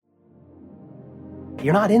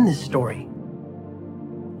You're not in this story.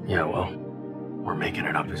 Yeah, well, we're making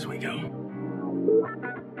it up as we go.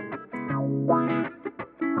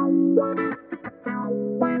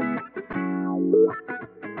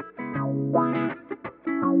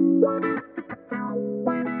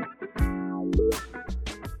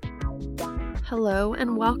 Hello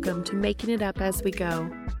and welcome to Making It Up As We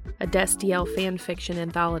Go, a Destiel fan fiction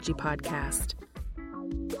anthology podcast.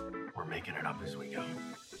 We're making it up as we go.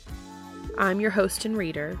 I'm your host and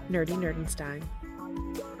reader, Nerdy Nerdenstein.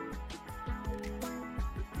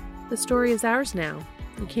 The story is ours now.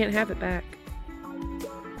 You can't have it back.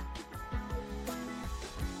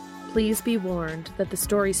 Please be warned that the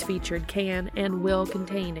stories featured can and will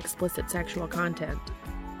contain explicit sexual content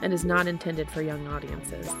and is not intended for young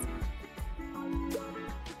audiences.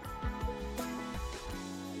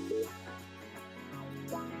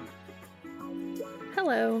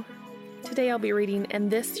 Hello. Today I'll be reading And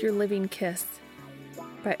This Your Living Kiss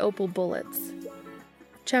by Opal Bullets.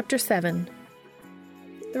 Chapter 7.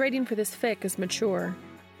 The rating for this fic is mature.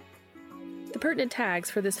 The pertinent tags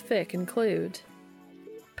for this fic include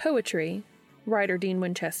poetry, writer Dean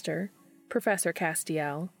Winchester, Professor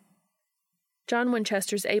Castiel, John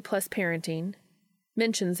Winchester's A+ parenting,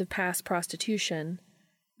 mentions of past prostitution,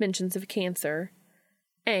 mentions of cancer,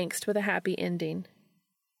 angst with a happy ending.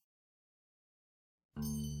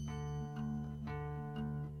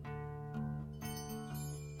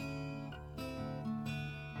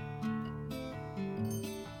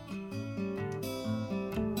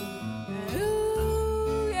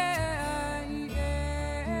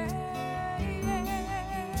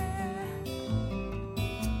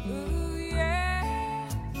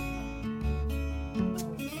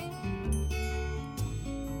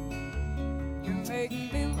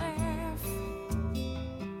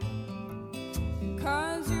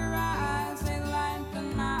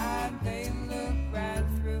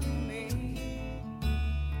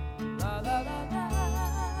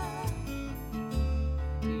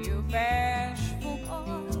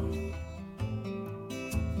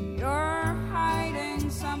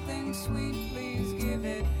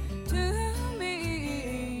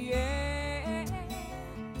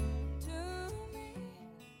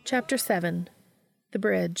 Chapter 7. The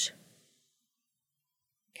Bridge.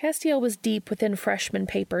 Castiel was deep within freshman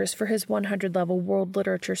papers for his 100-level World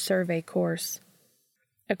Literature Survey course.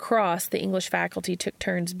 Across, the English faculty took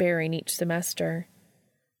turns bearing each semester,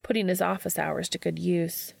 putting his office hours to good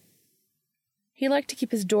use. He liked to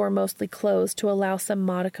keep his door mostly closed to allow some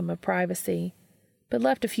modicum of privacy, but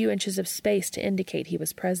left a few inches of space to indicate he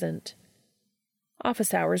was present.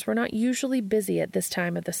 Office hours were not usually busy at this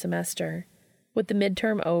time of the semester. With the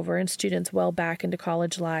midterm over and students well back into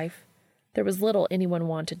college life, there was little anyone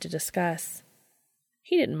wanted to discuss.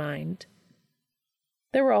 He didn't mind.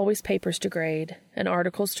 There were always papers to grade, and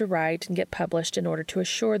articles to write and get published in order to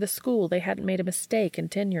assure the school they hadn't made a mistake in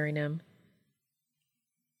tenuring him.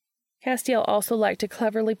 Castiel also liked to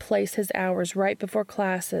cleverly place his hours right before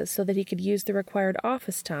classes so that he could use the required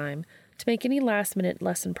office time to make any last-minute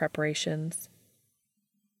lesson preparations.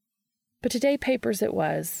 But today papers it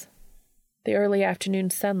was, the early afternoon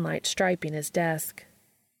sunlight striping his desk.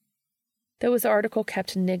 Though his article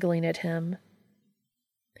kept niggling at him.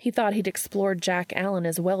 He thought he'd explored Jack Allen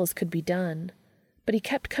as well as could be done, but he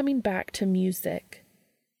kept coming back to music.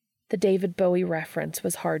 The David Bowie reference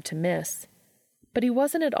was hard to miss, but he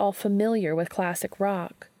wasn't at all familiar with classic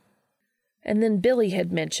rock. And then Billy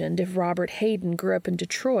had mentioned if Robert Hayden grew up in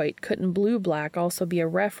Detroit, couldn't Blue Black also be a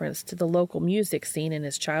reference to the local music scene in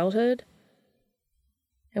his childhood?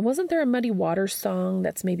 And wasn't there a Muddy Waters song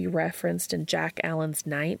that's maybe referenced in Jack Allen's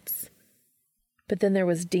Nights? But then there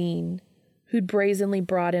was Dean, who'd brazenly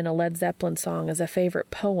brought in a Led Zeppelin song as a favorite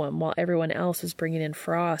poem while everyone else was bringing in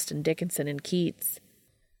Frost and Dickinson and Keats.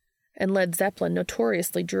 And Led Zeppelin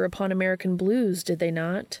notoriously drew upon American blues, did they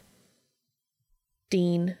not?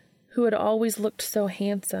 Dean, who had always looked so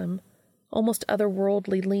handsome, almost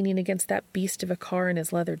otherworldly leaning against that beast of a car in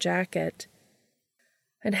his leather jacket.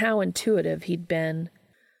 And how intuitive he'd been,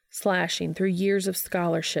 slashing through years of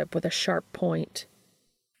scholarship with a sharp point.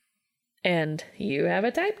 And, "You have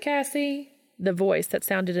a type, Cassie," the voice that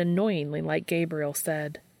sounded annoyingly like Gabriel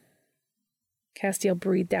said. Castiel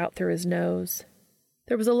breathed out through his nose.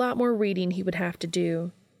 There was a lot more reading he would have to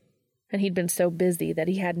do, and he'd been so busy that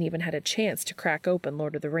he hadn't even had a chance to crack open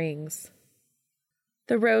Lord of the Rings.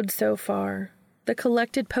 The road so far, the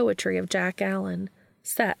collected poetry of Jack Allen,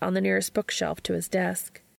 sat on the nearest bookshelf to his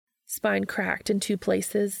desk. Spine cracked in 2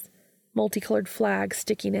 places, multicolored flags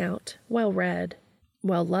sticking out, well read,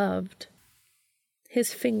 well loved.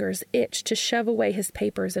 His fingers itched to shove away his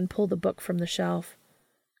papers and pull the book from the shelf,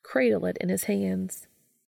 cradle it in his hands.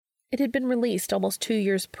 It had been released almost 2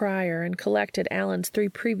 years prior and collected Allen's 3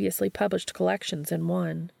 previously published collections in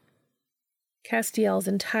one. Castiel's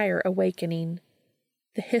entire awakening,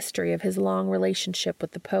 the history of his long relationship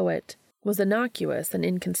with the poet, was innocuous and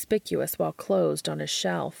inconspicuous while closed on his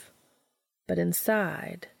shelf. But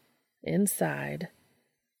inside,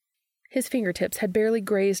 his fingertips had barely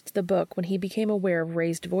grazed the book when he became aware of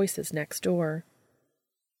raised voices next door.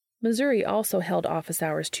 Missouri also held office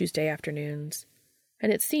hours Tuesday afternoons,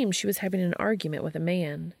 and it seemed she was having an argument with a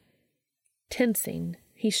man. Tensing,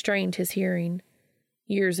 he strained his hearing.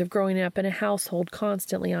 Years of growing up in a household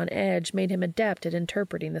constantly on edge made him adept at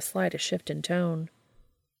interpreting the slightest shift in tone.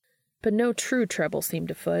 But no true trouble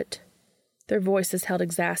seemed afoot. Their voices held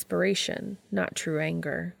exasperation, not true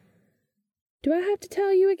anger. "Do I have to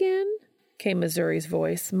tell you again?" came Missouri's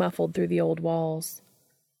voice, muffled through the old walls.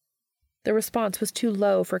 The response was too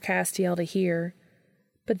low for Castiel to hear,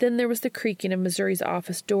 but then there was the creaking of Missouri's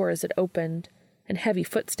office door as it opened, and heavy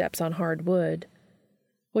footsteps on hard wood,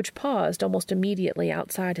 which paused almost immediately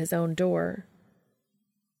outside his own door.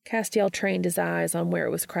 Castiel trained his eyes on where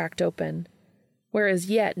it was cracked open, where as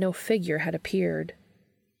yet no figure had appeared.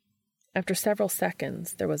 After several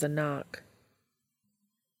seconds, there was a knock.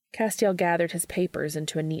 Castiel gathered his papers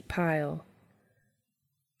into a neat pile.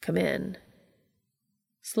 "Come in."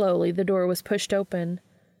 Slowly, the door was pushed open,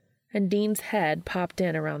 and Dean's head popped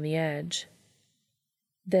in around the edge.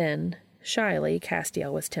 Then, shyly,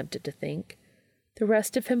 Castiel was tempted to think, the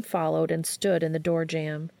rest of him followed and stood in the door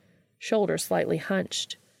jamb, shoulders slightly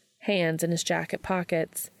hunched, hands in his jacket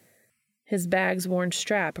pockets, his bag's worn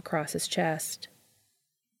strap across his chest.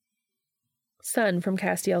 Sun from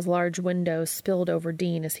Castiel's large windows spilled over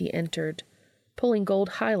Dean as he entered, pulling gold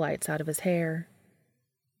highlights out of his hair.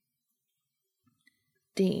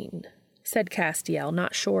 "Dean," said Castiel,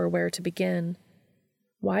 not sure where to begin.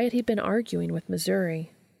 Why had he been arguing with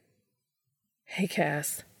Missouri? "Hey,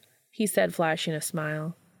 Cass," he said, flashing a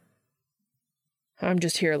smile. "I'm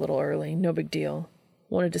just here a little early, no big deal.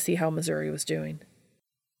 Wanted to see how Missouri was doing."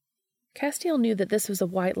 Castiel knew that this was a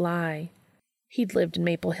white lie. He'd lived in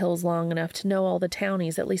Maple Hills long enough to know all the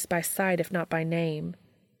townies at least by sight if not by name.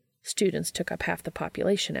 Students took up half the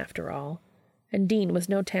population after all, and Dean was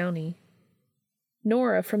no townie.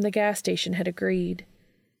 Nora from the gas station had agreed.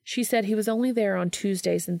 She said he was only there on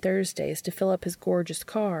Tuesdays and Thursdays to fill up his gorgeous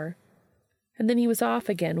car, and then he was off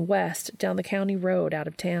again west down the county road out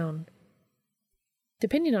of town.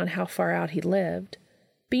 Depending on how far out he lived,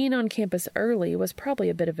 being on campus early was probably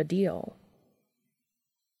a bit of a deal.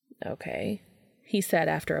 "Okay," he said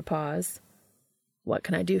after a pause. "What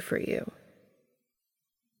can I do for you?"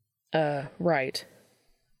 Right."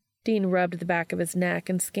 Dean rubbed the back of his neck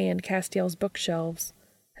and scanned Castiel's bookshelves,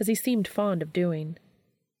 as he seemed fond of doing.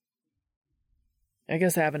 "I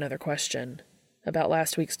guess I have another question, about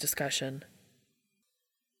last week's discussion."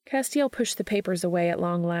 Castiel pushed the papers away at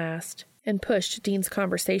long last, and pushed Dean's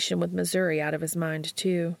conversation with Missouri out of his mind,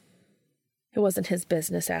 too. It wasn't his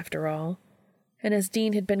business, after all, and as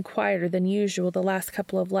Dean had been quieter than usual the last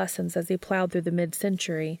couple of lessons as he plowed through the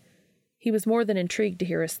mid-century, he was more than intrigued to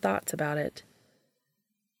hear his thoughts about it.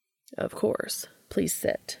 "Of course. Please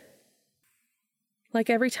sit." Like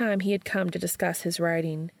every time he had come to discuss his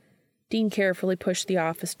writing, Dean carefully pushed the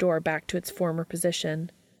office door back to its former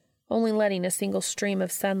position, only letting a single stream of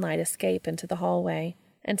sunlight escape into the hallway,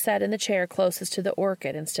 and sat in the chair closest to the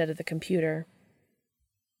orchid instead of the computer.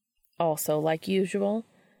 Also, like usual,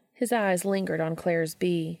 his eyes lingered on Claire's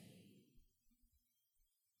bee.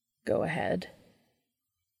 "Go ahead."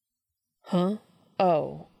 "Huh?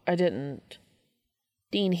 Oh, I didn't."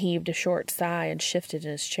 Dean heaved a short sigh and shifted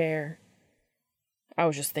in his chair. "I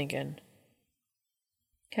was just thinking."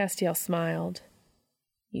 Castiel smiled.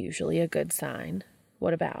 "Usually a good sign.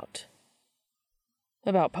 What about?"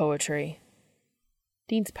 "About poetry."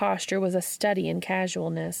 Dean's posture was a study in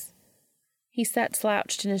casualness. He sat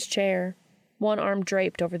slouched in his chair, one arm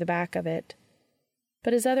draped over the back of it,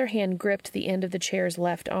 but his other hand gripped the end of the chair's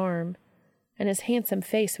left arm, and his handsome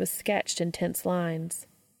face was sketched in tense lines.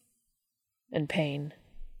 "And pain."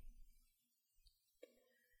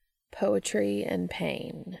 "Poetry and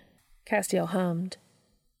pain," Castiel hummed.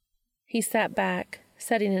 He sat back,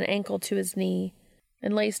 setting an ankle to his knee,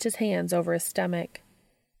 and laced his hands over his stomach.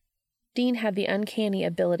 Dean had the uncanny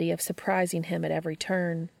ability of surprising him at every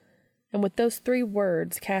turn, and with those 3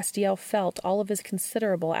 words Castiel felt all of his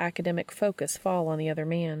considerable academic focus fall on the other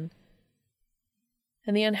man.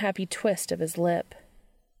 And the unhappy twist of his lip.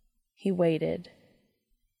 He waited.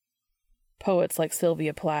 "Poets like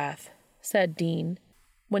Sylvia Plath," said Dean,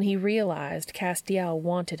 when he realized Castiel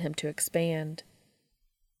wanted him to expand.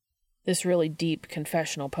 "This really deep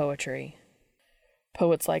confessional poetry."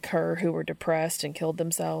 Poets like her who were depressed and killed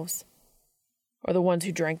themselves. Or the ones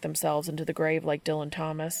who drank themselves into the grave like Dylan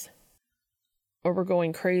Thomas. Or were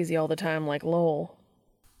going crazy all the time like Lowell.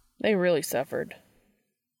 They really suffered.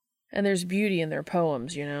 And there's beauty in their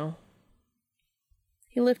poems, you know.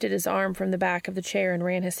 He lifted his arm from the back of the chair and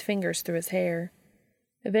ran his fingers through his hair,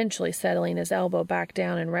 eventually settling his elbow back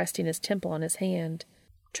down and resting his temple on his hand,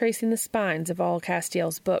 tracing the spines of all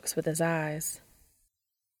Castiel's books with his eyes.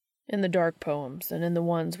 In the dark poems, and in the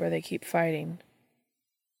ones where they keep fighting.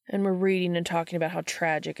 And we're reading and talking about how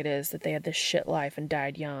tragic it is that they had this shit life and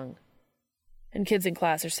died young. And kids in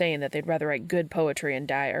class are saying that they'd rather write good poetry and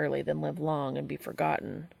die early than live long and be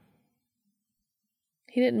forgotten.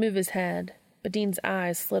 He didn't move his head, but Dean's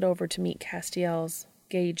eyes slid over to meet Castiel's,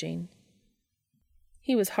 gauging.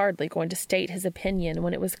 He was hardly going to state his opinion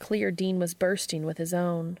when it was clear Dean was bursting with his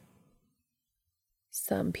own.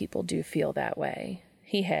 Some people do feel that way,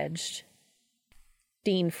 he hedged.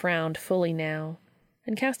 Dean frowned fully now,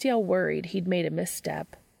 and Castiel worried he'd made a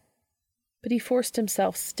misstep. But he forced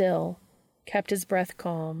himself still, kept his breath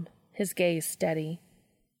calm, his gaze steady.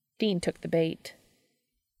 Dean took the bait.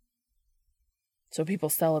 So people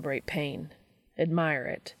celebrate pain, admire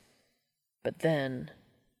it. But then,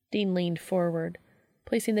 Dean leaned forward,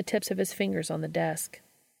 placing the tips of his fingers on the desk.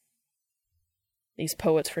 These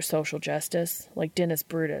poets for social justice, like Dennis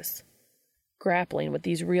Brutus, grappling with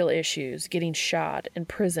these real issues, getting shot,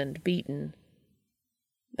 imprisoned, beaten.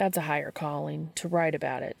 That's a higher calling, to write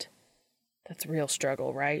about it. That's real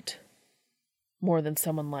struggle, right? More than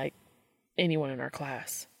someone like anyone in our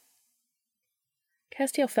class.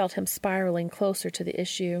 Castiel felt him spiraling closer to the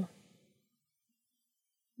issue.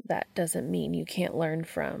 That doesn't mean you can't learn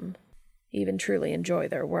from, even truly enjoy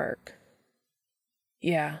their work.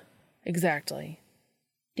 Yeah, exactly.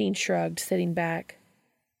 Dean shrugged, sitting back.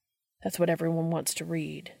 That's what everyone wants to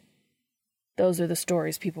read. Those are the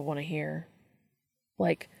stories people want to hear.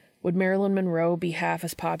 Like, would Marilyn Monroe be half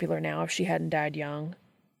as popular now if she hadn't died young?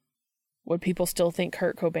 Would people still think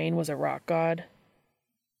Kurt Cobain was a rock god?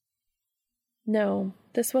 No,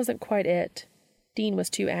 this wasn't quite it. Dean was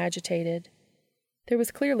too agitated. There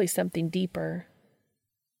was clearly something deeper.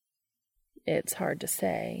 It's hard to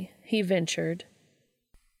say, he ventured.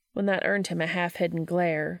 When that earned him a half-hidden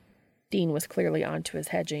glare, Dean was clearly onto his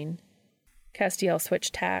hedging. Castiel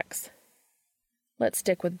switched tacks. Let's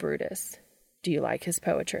stick with Brutus. Do you like his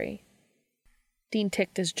poetry? Dean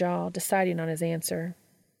ticked his jaw, deciding on his answer.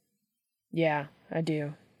 Yeah, I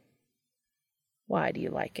do. Why do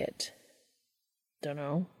you like it?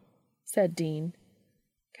 Dunno, said Dean.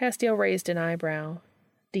 Castiel raised an eyebrow.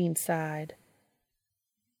 Dean sighed.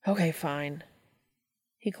 Okay, fine.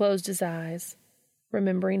 He closed his eyes,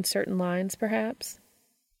 remembering certain lines, perhaps.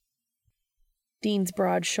 Dean's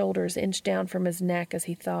broad shoulders inched down from his neck as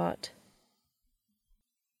he thought.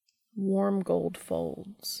 Warm gold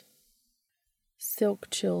folds, silk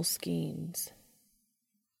chill skeins,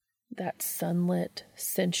 that sunlit,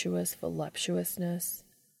 sensuous voluptuousness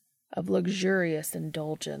of luxurious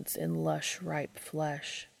indulgence in lush, ripe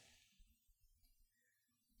flesh.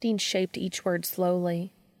 Dean shaped each word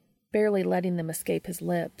slowly, barely letting them escape his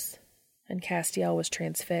lips, and Castiel was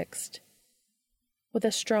transfixed. With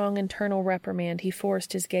a strong internal reprimand, he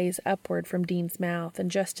forced his gaze upward from Dean's mouth, and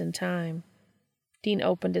just in time, Dean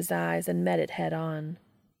opened his eyes and met it head-on.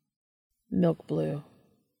 Milk blue.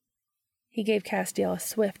 He gave Castiel a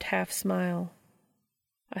swift half-smile.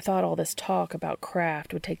 I thought all this talk about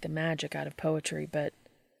craft would take the magic out of poetry, but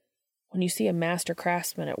when you see a master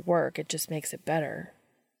craftsman at work, it just makes it better.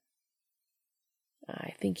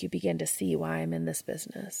 I think you begin to see why I'm in this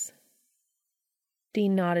business.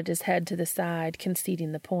 Dean nodded his head to the side,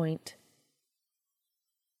 conceding the point.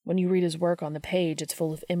 When you read his work on the page, it's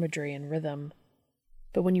full of imagery and rhythm.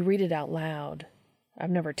 But when you read it out loud, I've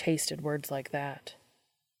never tasted words like that.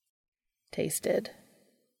 Tasted?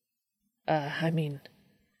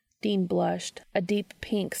 Dean blushed, a deep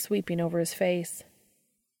pink sweeping over his face.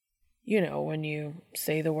 You know, when you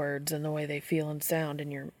say the words and the way they feel and sound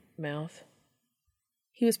in your mouth.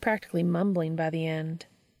 He was practically mumbling by the end.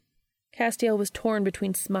 Castiel was torn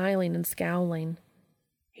between smiling and scowling.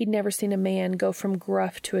 He'd never seen a man go from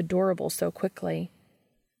gruff to adorable so quickly.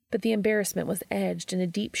 But the embarrassment was edged in a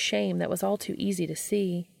deep shame that was all too easy to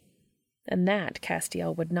see. And that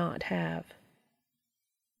Castiel would not have.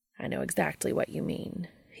 I know exactly what you mean,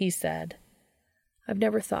 he said. I've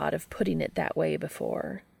never thought of putting it that way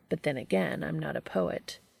before, but then again, I'm not a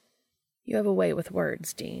poet. You have a way with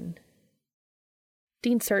words, Dean.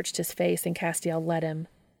 Dean searched his face and Castiel let him.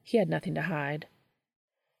 He had nothing to hide.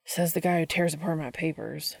 Says the guy who tears apart my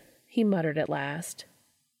papers, he muttered at last.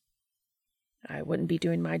 I wouldn't be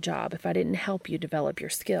doing my job if I didn't help you develop your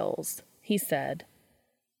skills, he said.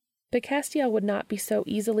 But Castiel would not be so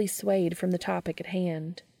easily swayed from the topic at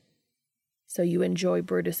hand. So you enjoy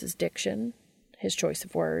Brutus's diction, his choice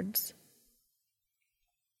of words?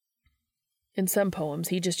 In some poems,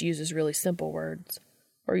 he just uses really simple words,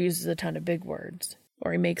 or uses a ton of big words,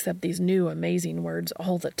 or he makes up these new amazing words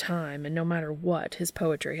all the time, and no matter what, his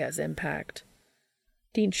poetry has impact.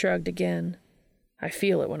 Dean shrugged again. I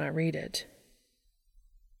feel it when I read it.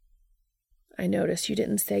 I notice you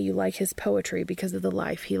didn't say you like his poetry because of the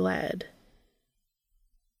life he led.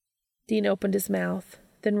 Dean opened his mouth,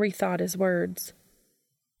 then rethought his words.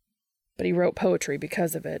 But he wrote poetry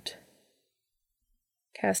because of it.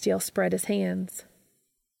 Castiel spread his hands.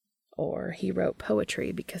 Or he wrote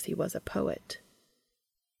poetry because he was a poet.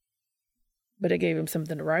 But it gave him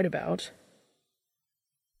something to write about.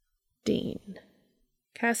 Dean.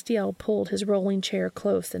 Castiel pulled his rolling chair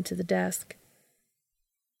close into the desk.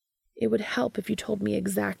 It would help if you told me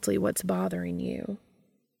exactly what's bothering you.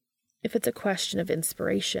 If it's a question of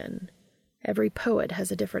inspiration, every poet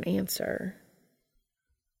has a different answer.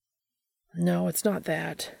 No, it's not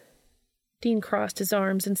that. Dean crossed his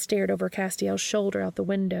arms and stared over Castiel's shoulder out the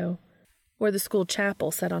window, where the school chapel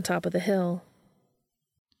sat on top of the hill.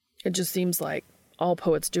 It just seems like all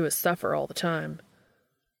poets do is suffer all the time.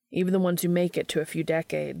 Even the ones who make it to a few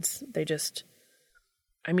decades,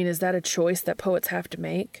 is that a choice that poets have to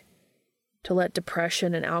make? To let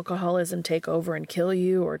depression and alcoholism take over and kill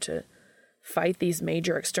you, or to fight these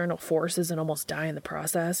major external forces and almost die in the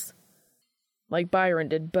process? Like Byron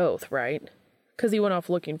did both, right? Because he went off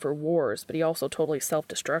looking for wars, but he also totally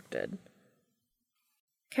self-destructed.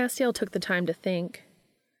 Castiel took the time to think.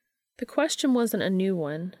 The question wasn't a new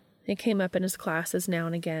one. It came up in his classes now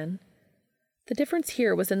and again. The difference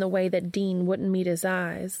here was in the way that Dean wouldn't meet his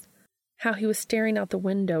eyes, how he was staring out the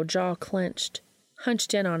window, jaw clenched,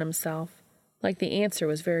 hunched in on himself, like the answer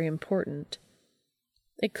was very important.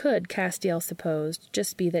 It could, Castiel supposed,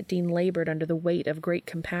 just be that Dean labored under the weight of great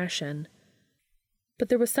compassion. But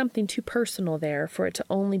there was something too personal there for it to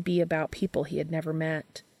only be about people he had never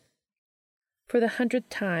met. For the 100th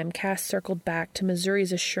time, Cass circled back to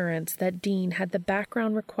Missouri's assurance that Dean had the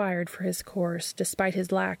background required for his course despite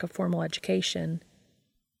his lack of formal education.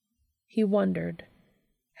 He wondered,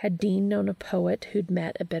 had Dean known a poet who'd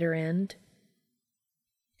met a bitter end?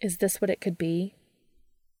 Is this what it could be?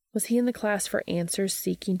 Was he in the class for answers,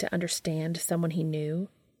 seeking to understand someone he knew,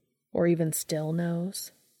 or even still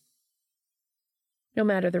knows? No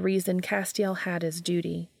matter the reason, Castiel had his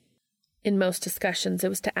duty. In most discussions, it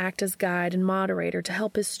was to act as guide and moderator to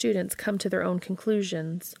help his students come to their own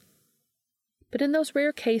conclusions. But in those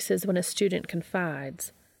rare cases when a student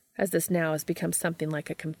confides, as this now has become something like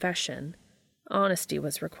a confession, honesty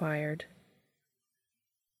was required.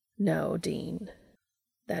 No, Dean,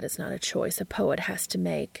 that is not a choice a poet has to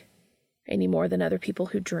make, any more than other people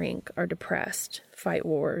who drink, are depressed, fight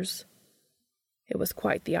wars. It was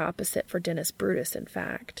quite the opposite for Dennis Brutus, in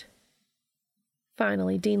fact.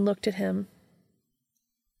 Finally, Dean looked at him.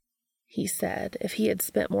 He said if he had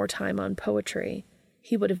spent more time on poetry,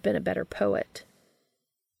 he would have been a better poet.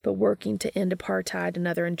 But working to end apartheid and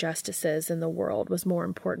other injustices in the world was more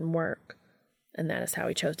important work, and that is how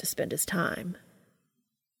he chose to spend his time.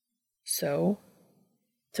 So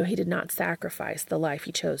he did not sacrifice the life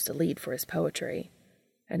he chose to lead for his poetry,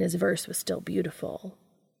 and his verse was still beautiful.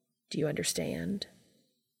 Do you understand?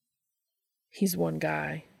 He's one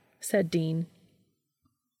guy, said Dean.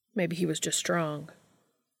 Maybe he was just strong.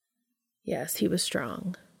 Yes, he was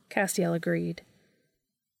strong, Castiel agreed.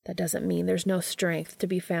 That doesn't mean there's no strength to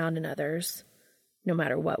be found in others, no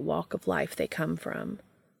matter what walk of life they come from,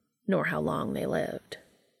 nor how long they lived.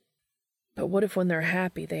 But what if when they're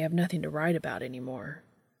happy they have nothing to write about anymore?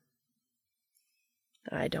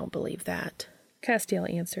 I don't believe that,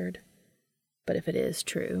 Castiel answered. But if it is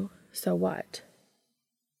true, so what?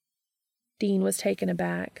 Dean was taken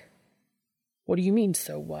aback. What do you mean,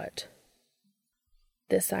 so what?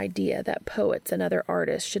 This idea that poets and other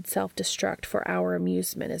artists should self-destruct for our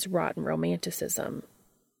amusement is rotten romanticism.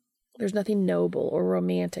 There's nothing noble or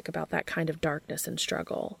romantic about that kind of darkness and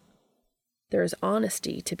struggle. There is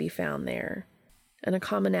honesty to be found there, and a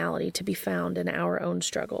commonality to be found in our own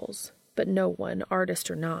struggles, but no one,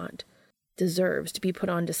 artist or not, deserves to be put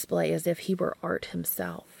on display as if he were art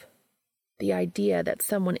himself. The idea that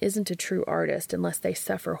someone isn't a true artist unless they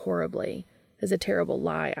suffer horribly is a terrible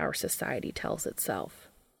lie our society tells itself.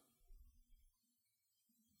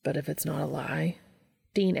 But if it's not a lie?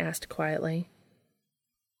 Dean asked quietly.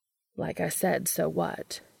 Like I said, so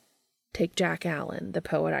what? Take Jack Allen, the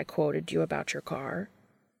poet I quoted you about your car.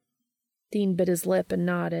 Dean bit his lip and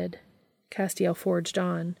nodded. Castiel forged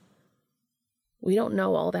on. "We don't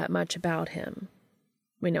know all that much about him.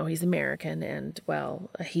 We know he's American and, well,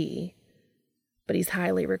 a he. But he's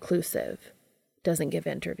highly reclusive, doesn't give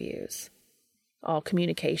interviews. All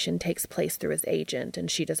communication takes place through his agent, and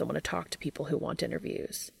she doesn't want to talk to people who want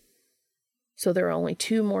interviews. So there are only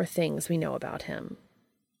 2 more things we know about him.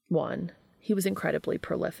 1, he was incredibly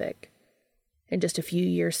prolific. In just a few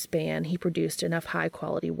years' span, he produced enough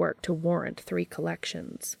high-quality work to warrant 3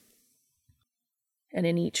 collections. And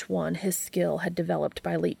in each one, his skill had developed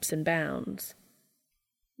by leaps and bounds.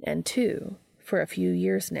 And 2, for a few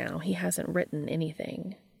years now, he hasn't written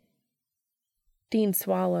anything." Dean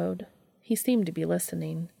swallowed. He seemed to be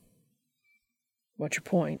listening. "What's your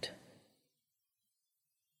point?"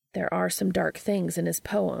 "There are some dark things in his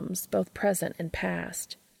poems, both present and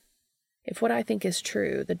past. If what I think is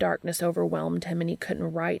true, the darkness overwhelmed him and he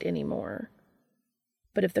couldn't write anymore.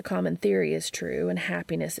 But if the common theory is true and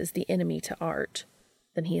happiness is the enemy to art,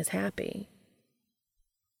 then he is happy.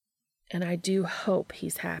 And I do hope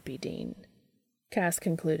he's happy, Dean," Cass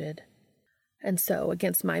concluded. "And so,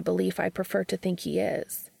 against my belief, I prefer to think he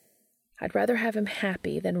is. I'd rather have him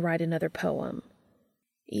happy than write another poem,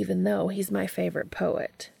 even though he's my favorite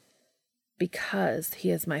poet. Because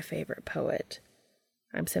he is my favorite poet,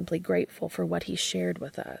 I'm simply grateful for what he shared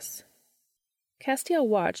with us." Castiel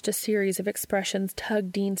watched a series of expressions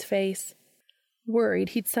tug Dean's face, worried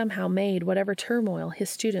he'd somehow made whatever turmoil his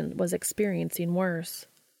student was experiencing worse.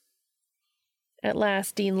 At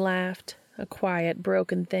last Dean laughed, a quiet,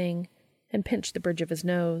 broken thing, and pinched the bridge of his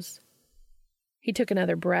nose. He took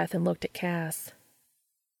another breath and looked at Cass.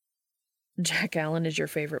 "Jack Allen is your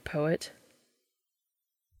favorite poet?"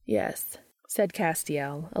 "Yes," said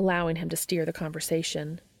Castiel, allowing him to steer the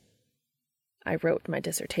conversation. "I wrote my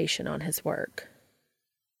dissertation on his work."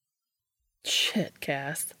 "Shit,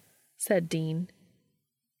 Cass," said Dean.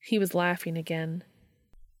 He was laughing again.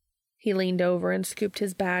 He leaned over and scooped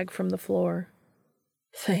his bag from the floor.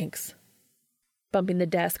 "Thanks." Bumping the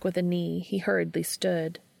desk with a knee, he hurriedly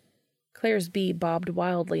stood. Claire's bee bobbed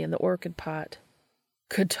wildly in the orchid pot.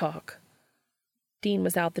 "Good talk." Dean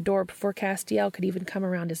was out the door before Castiel could even come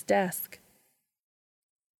around his desk.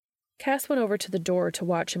 Cass went over to the door to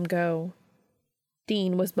watch him go.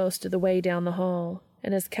 Dean was most of the way down the hall,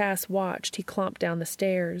 and as Cass watched, he clomped down the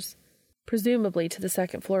stairs, presumably to the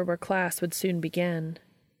 2nd floor where class would soon begin.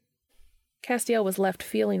 Castiel was left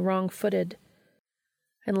feeling wrong-footed,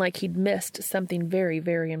 and like he'd missed something very,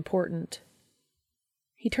 very important.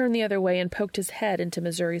 He turned the other way and poked his head into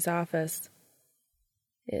Missouri's office.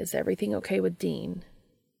 "Is everything okay with Dean?"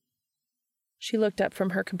 She looked up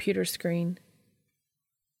from her computer screen.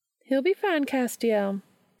 "He'll be fine, Castiel.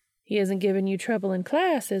 He isn't giving you trouble in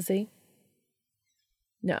class, is he?"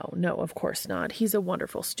 No, of course not. He's a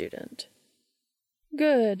wonderful student."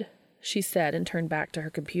 "Good," she said and turned back to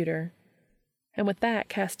her computer. And with that,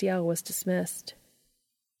 Castiel was dismissed.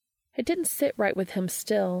 It didn't sit right with him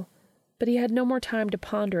still, but he had no more time to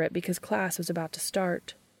ponder it because class was about to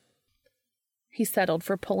start. He settled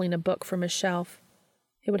for pulling a book from his shelf.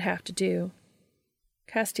 It would have to do.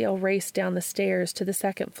 Castiel raced down the stairs to the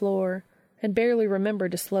 2nd floor and barely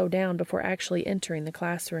remembered to slow down before actually entering the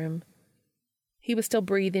classroom. He was still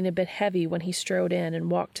breathing a bit heavy when he strode in and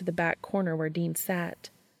walked to the back corner where Dean sat.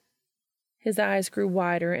 His eyes grew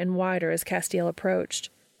wider and wider as Castiel approached,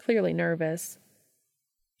 clearly nervous.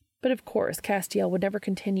 But of course, Castiel would never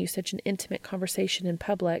continue such an intimate conversation in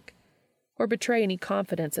public, or betray any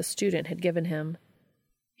confidence a student had given him.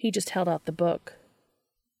 He just held out the book.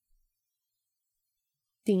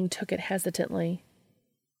 Dean took it hesitantly.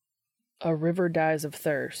 "A River Dies of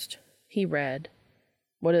Thirst," he read.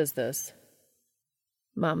 "What is this?"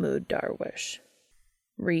 "Mahmoud Darwish.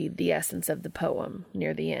 Read the essence of the poem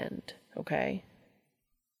near the end, okay?"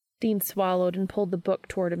 Dean swallowed and pulled the book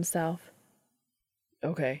toward himself.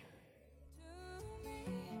 "Okay."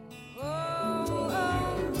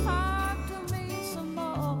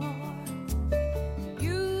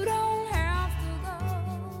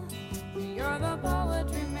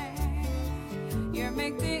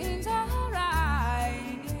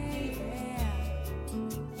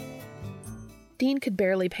 Dean could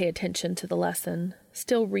barely pay attention to the lesson,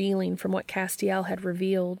 still reeling from what Castiel had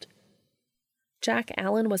revealed. Jack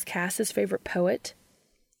Allen was Cass's favorite poet?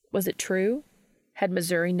 Was it true? Had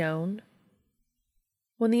Missouri known?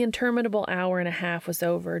 When the interminable hour and a half was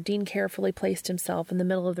over, Dean carefully placed himself in the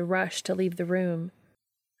middle of the rush to leave the room,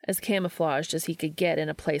 as camouflaged as he could get in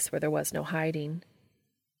a place where there was no hiding.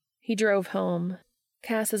 He drove home,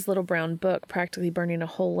 Cass's little brown book practically burning a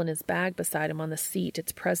hole in his bag beside him on the seat,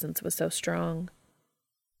 its presence was so strong.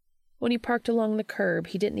 When he parked along the curb,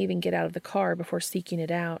 he didn't even get out of the car before seeking it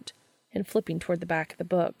out, and flipping toward the back of the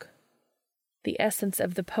book. The essence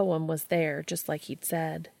of the poem was there, just like he'd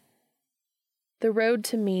said. The road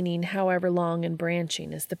to meaning, however long and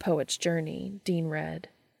branching, is the poet's journey, Dean read.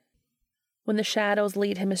 When the shadows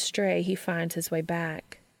lead him astray, he finds his way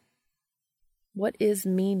back. What is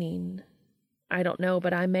meaning? I don't know,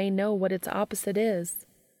 but I may know what its opposite is,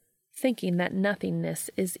 thinking that nothingness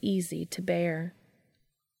is easy to bear.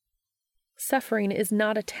 Suffering is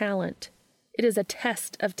not a talent. It is a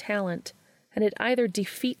test of talent, and it either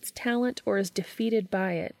defeats talent or is defeated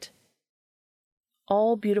by it.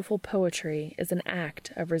 All beautiful poetry is an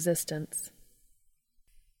act of resistance.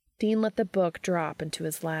 Dean let the book drop into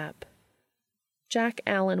his lap. Jack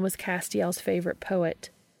Allen was Castiel's favorite poet,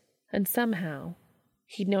 and somehow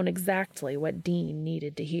he'd known exactly what Dean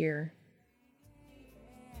needed to hear.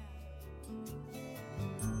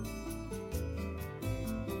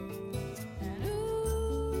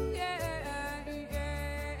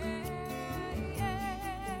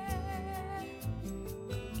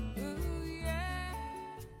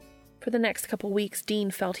 For the next couple weeks, Dean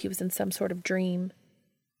felt he was in some sort of dream.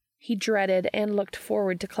 He dreaded and looked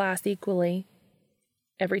forward to class equally.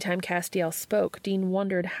 Every time Castiel spoke, Dean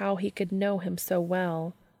wondered how he could know him so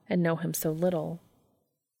well and know him so little.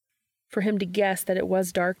 For him to guess that it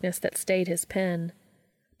was darkness that stayed his pen,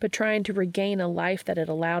 but trying to regain a life that had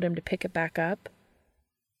allowed him to pick it back up,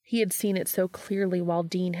 he had seen it so clearly while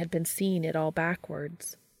Dean had been seeing it all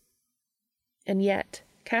backwards. And yet,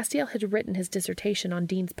 Castiel had written his dissertation on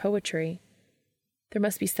Dean's poetry. There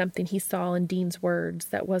must be something he saw in Dean's words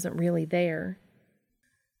that wasn't really there.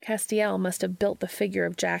 Castiel must have built the figure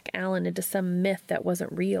of Jack Allen into some myth that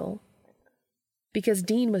wasn't real. Because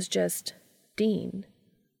Dean was just Dean.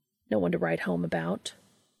 No one to write home about.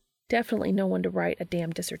 Definitely no one to write a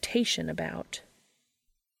damn dissertation about.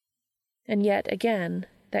 And yet, again,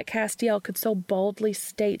 that Castiel could so boldly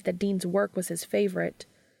state that Dean's work was his favorite,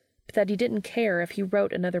 but that he didn't care if he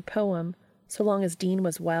wrote another poem so long as Dean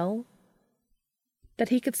was well? That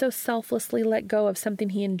he could so selflessly let go of something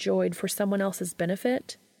he enjoyed for someone else's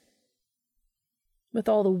benefit? With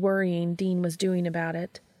all the worrying Dean was doing about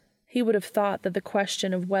it, he would have thought that the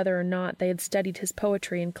question of whether or not they had studied his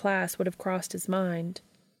poetry in class would have crossed his mind.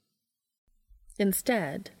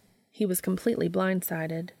 Instead, he was completely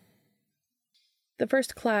blindsided. The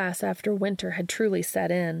first class after winter had truly set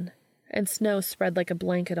in, and snow spread like a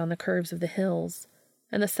blanket on the curves of the hills,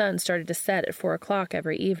 and the sun started to set at 4 o'clock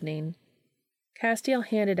every evening. Castiel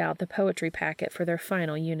handed out the poetry packet for their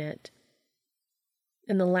final unit.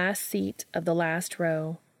 In the last seat of the last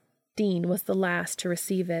row, Dean was the last to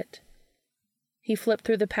receive it. He flipped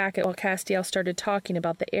through the packet while Castiel started talking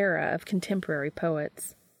about the era of contemporary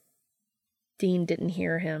poets. Dean didn't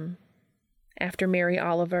hear him. After Mary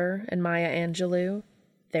Oliver and Maya Angelou,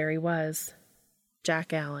 there he was,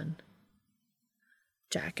 Jack Allen.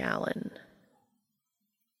 Jack Allen.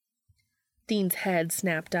 Dean's head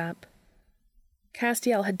snapped up.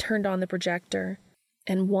 Castiel had turned on the projector,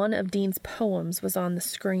 and one of Dean's poems was on the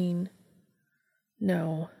screen.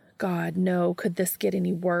 No, God, no, could this get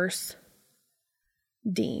any worse?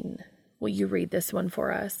 Dean, will you read this one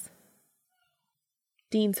for us?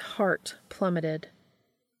 Dean's heart plummeted.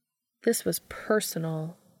 This was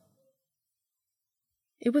personal.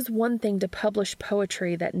 It was one thing to publish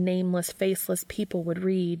poetry that nameless, faceless people would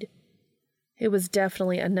read. It was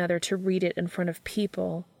definitely another to read it in front of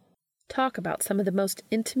people, talk about some of the most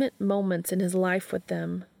intimate moments in his life with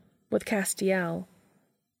them, with Castiel.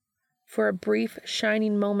 For a brief,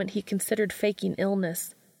 shining moment he considered faking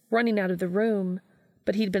illness, running out of the room,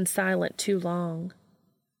 but he'd been silent too long.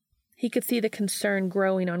 He could see the concern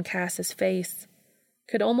growing on Cass's face,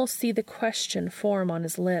 could almost see the question form on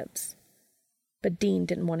his lips. But Dean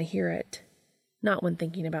didn't want to hear it, not when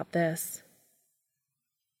thinking about this.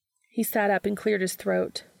 He sat up and cleared his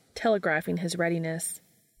throat, telegraphing his readiness.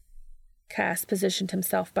 Cass positioned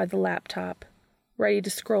himself by the laptop, ready to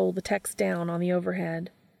scroll the text down on the overhead.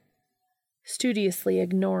 Studiously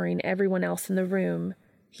ignoring everyone else in the room,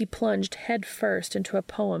 he plunged head first into a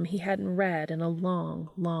poem he hadn't read in a long,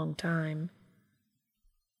 long time.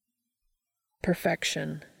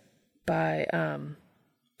 Perfection by,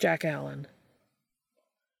 Jack Allen.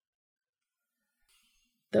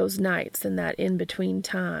 Those nights in that in-between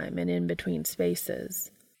time and in-between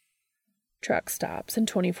spaces. Truck stops and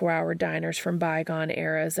 24-hour diners from bygone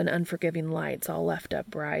eras and unforgiving lights all left up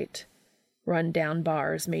bright. Run-down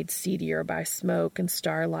bars made seedier by smoke and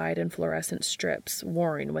starlight and fluorescent strips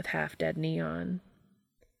warring with half-dead neon.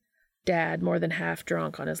 Dad more than half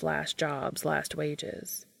drunk on his last job's last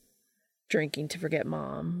wages. Drinking to forget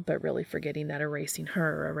Mom, but really forgetting that erasing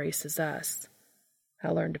her erases us. I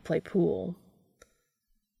learned to play pool.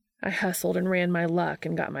 I hustled and ran my luck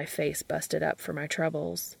and got my face busted up for my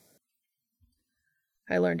troubles.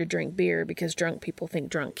 I learned to drink beer because drunk people think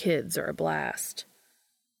drunk kids are a blast.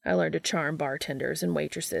 I learned to charm bartenders and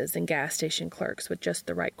waitresses and gas station clerks with just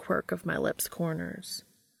the right quirk of my lips' corners.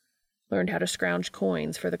 Learned how to scrounge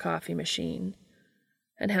coins for the coffee machine,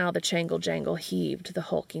 and how the changle-jangle heaved the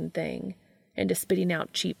hulking thing into spitting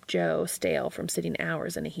out cheap Joe stale from sitting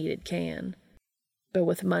hours in a heated can. But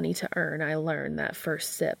with money to earn, I learned that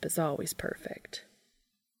first sip is always perfect.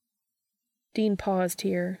 Dean paused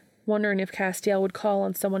here, wondering if Castiel would call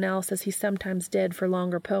on someone else as he sometimes did for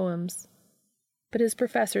longer poems. But his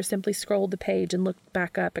professor simply scrolled the page and looked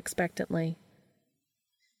back up expectantly.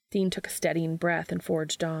 Dean took a steadying breath and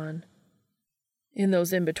forged on. In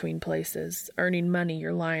those in-between places, earning money,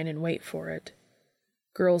 you're lying in wait for it.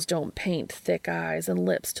 Girls don't paint thick eyes and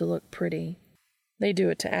lips to look pretty. They do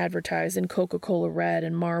it to advertise in Coca-Cola Red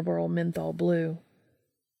and Marlboro Menthol Blue.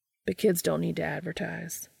 But kids don't need to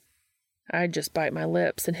advertise. I'd just bite my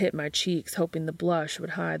lips and hit my cheeks, hoping the blush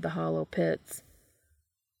would hide the hollow pits.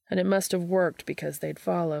 And it must have worked because they'd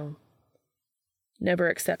follow. Never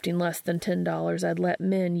accepting less than $10, I'd let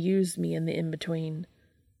men use me in the in-between,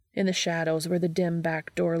 in the shadows where the dim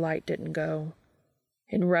back door light didn't go,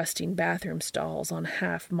 in rusting bathroom stalls on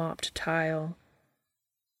half-mopped tile,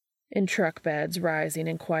 in truck beds rising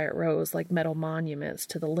in quiet rows like metal monuments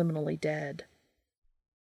to the liminally dead.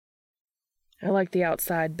 I liked the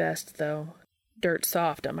outside best, though, dirt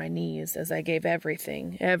soft on my knees as I gave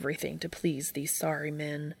everything to please these sorry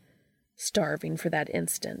men, starving for that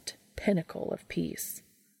instant pinnacle of peace.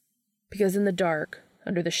 Because in the dark,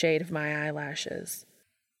 under the shade of my eyelashes,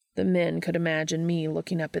 the men could imagine me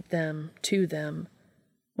looking up at them, to them,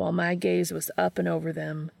 while my gaze was up and over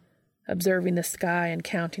them, observing the sky and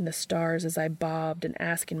counting the stars as I bobbed and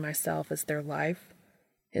asking myself, is there life?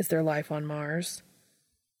 Is there life on Mars?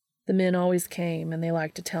 The men always came, and they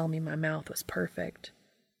liked to tell me my mouth was perfect.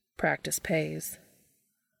 Practice pays.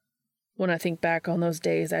 When I think back on those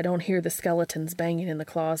days, I don't hear the skeletons banging in the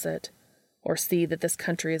closet, or see that this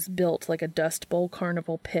country is built like a Dust Bowl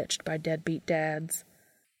carnival pitched by deadbeat dads,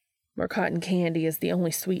 where cotton candy is the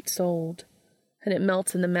only sweet sold, and it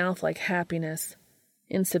melts in the mouth like happiness,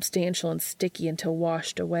 insubstantial and sticky until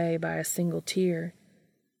washed away by a single tear.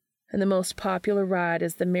 And the most popular ride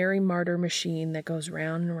is the merry martyr machine that goes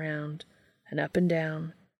round and round, and up and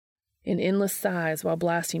down, in endless sighs while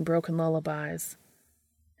blasting broken lullabies.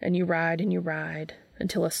 And you ride,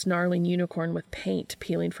 until a snarling unicorn with paint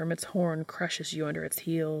peeling from its horn crushes you under its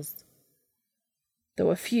heels. Though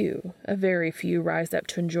a very few, rise up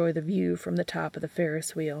to enjoy the view from the top of the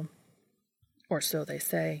Ferris wheel. Or so they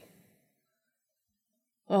say.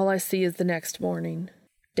 All I see is the next morning,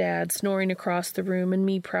 Dad snoring across the room and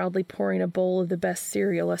me proudly pouring a bowl of the best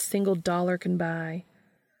cereal a single dollar can buy,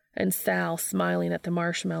 and Sal smiling at the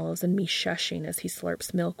marshmallows and me shushing as he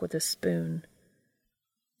slurps milk with his spoon.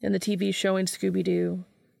 And the TV showing Scooby-Doo,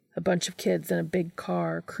 a bunch of kids in a big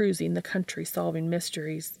car cruising the country solving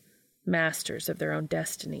mysteries, masters of their own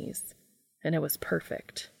destinies, and it was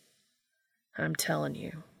perfect. I'm telling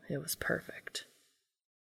you, it was perfect.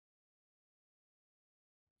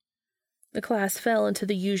 The class fell into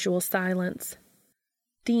the usual silence.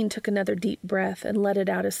 Dean took another deep breath and let it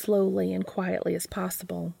out as slowly and quietly as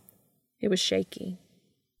possible. It was shaky.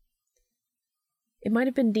 It might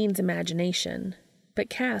have been Dean's imagination, but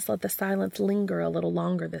Cass let the silence linger a little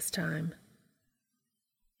longer this time.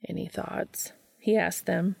 "Any thoughts?" he asked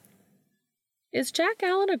them. "Is Jack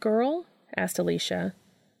Allen a girl?" asked Alicia.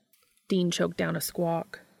 Dean choked down a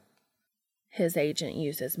squawk. "His agent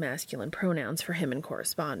uses masculine pronouns for him in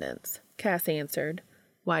correspondence," Cass answered.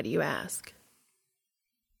 "Why do you ask?"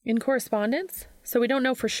 "In correspondence? So we don't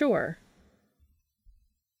know for sure."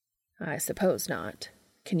 "I suppose not.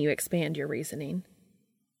 Can you expand your reasoning?"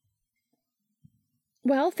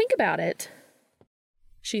 "Well, think about it,"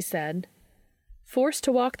 she said. "Forced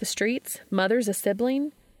to walk the streets, mother's a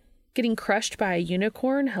sibling, getting crushed by a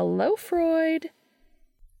unicorn, hello, Freud.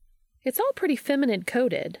 It's all pretty feminine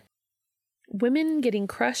coded. Women getting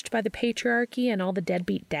crushed by the patriarchy and all the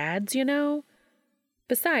deadbeat dads, you know?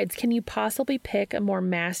 Besides, can you possibly pick a more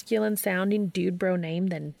masculine-sounding dude bro name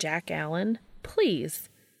than Jack Allen? Please.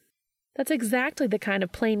 That's exactly the kind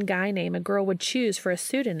of plain guy name a girl would choose for a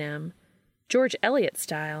pseudonym. George Eliot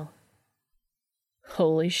style."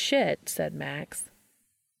 "Holy shit," said Max.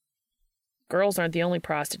 "Girls aren't the only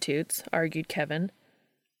prostitutes," argued Kevin.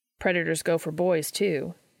 "Predators go for boys,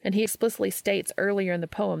 too. And he explicitly states earlier in the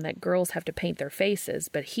poem that girls have to paint their faces,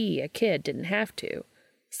 but he, a kid, didn't have to,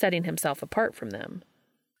 setting himself apart from them."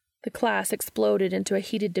 The class exploded into a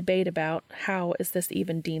heated debate about how is this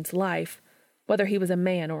even Dean's life, whether he was a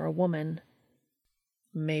man or a woman.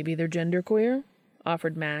 "Maybe they're genderqueer,"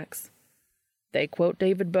 offered Max. "They quote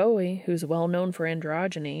David Bowie, who's well known for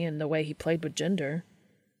androgyny and the way he played with gender."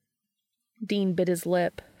 Dean bit his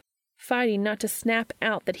lip, fighting not to snap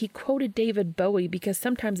out that he quoted David Bowie because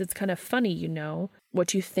sometimes it's kind of funny, you know,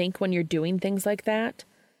 what you think when you're doing things like that,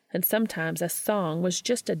 and sometimes a song was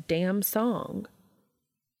just a damn song.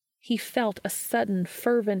 He felt a sudden,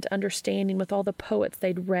 fervent understanding with all the poets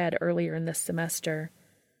they'd read earlier in this semester.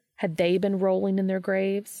 Had they been rolling in their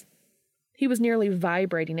graves? He was nearly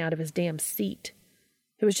vibrating out of his damn seat.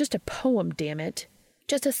 It was just a poem, damn it.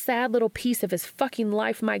 Just a sad little piece of his fucking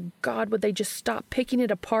life. My God, would they just stop picking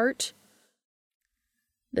it apart?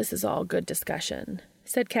 "This is all good discussion,"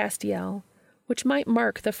 said Castiel, which might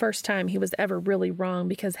mark the first time he was ever really wrong,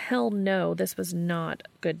 because hell no, this was not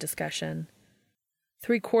good discussion.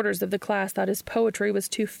 3/4 of the class thought his poetry was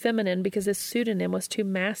too feminine because his pseudonym was too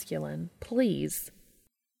masculine. Please.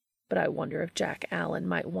 But I wonder if Jack Allen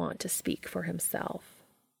might want to speak for himself.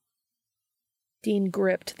 Dean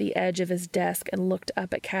gripped the edge of his desk and looked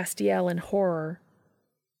up at Castiel in horror.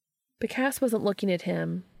 But Cass wasn't looking at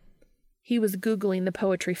him. He was Googling the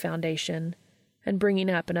Poetry Foundation and bringing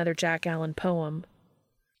up another Jack Allen poem.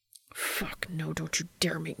 "Fuck no, don't you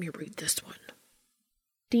dare make me read this one,"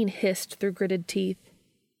 Dean hissed through gritted teeth.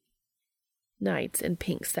 "Nights in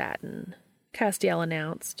Pink Satin," Castiel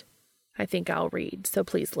announced. "I think I'll read, so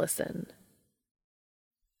please listen.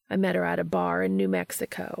 I met her at a bar in New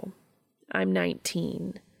Mexico. I'm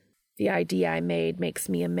 19. The ID I made makes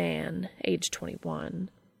me a man, age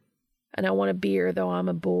 21. And I want a beer, though I'm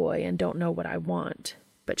a boy and don't know what I want.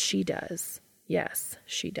 But she does. Yes,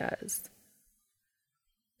 she does.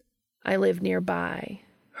 I live nearby.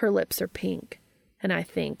 Her lips are pink, and I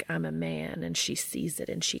think I'm a man, and she sees it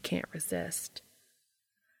and she can't resist.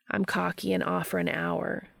 I'm cocky and offer an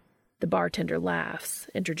hour. The bartender laughs,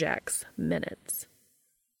 interjects, minutes.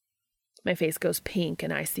 My face goes pink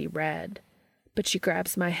and I see red, but she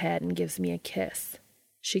grabs my head and gives me a kiss.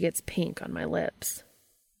 She gets pink on my lips.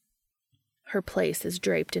 Her place is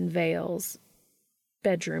draped in veils.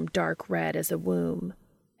 Bedroom dark red as a womb.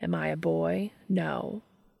 Am I a boy? No.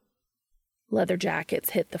 Leather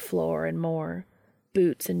jackets hit the floor and more.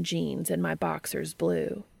 Boots and jeans and my boxers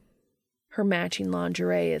blue. Her matching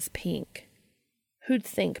lingerie is pink. Who'd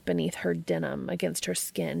think beneath her denim against her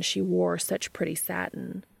skin she wore such pretty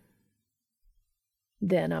satin?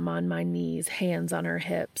 Then I'm on my knees, hands on her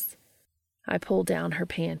hips. I pull down her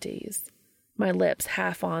panties, my lips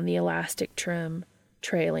half on the elastic trim,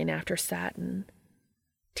 trailing after satin.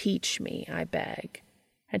 Teach me, I beg,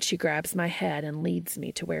 and she grabs my head and leads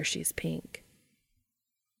me to where she's pink.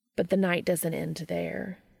 But the night doesn't end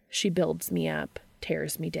there. She builds me up,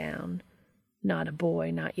 tears me down. Not a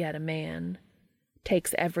boy, not yet a man.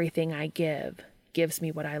 Takes everything I give, gives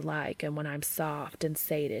me what I like, and when I'm soft and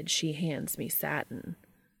sated, she hands me satin.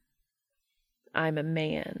 I'm a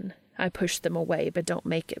man. I push them away, but don't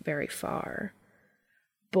make it very far.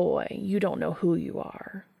 Boy, you don't know who you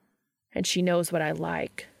are. And she knows what I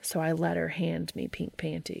like, so I let her hand me pink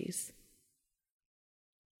panties.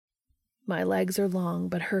 My legs are long,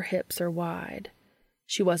 but her hips are wide.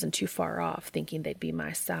 She wasn't too far off, thinking they'd be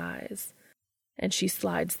my size. And she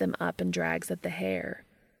slides them up and drags at the hair.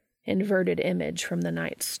 Inverted image from the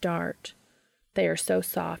night's start. They are so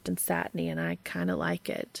soft and satiny, and I kind of like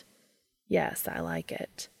it. Yes, I like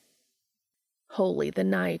it. Holy the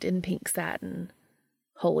night in pink satin.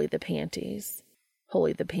 Holy the panties.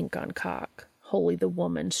 Holy the pink on cock. Holy the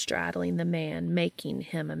woman straddling the man, making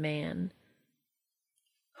him a man.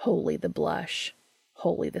 Holy the blush.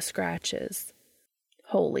 Holy the scratches.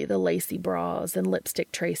 Holy the lacy bras and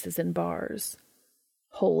lipstick traces and bars.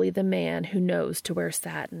 Holy the man who knows to wear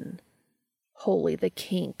satin. Holy the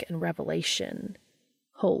kink and revelation.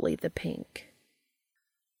 Holy the pink.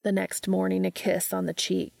 The next morning, a kiss on the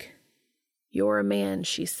cheek. You're a man,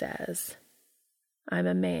 she says. I'm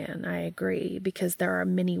a man, I agree, because there are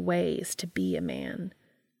many ways to be a man,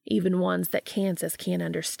 even ones that Kansas can't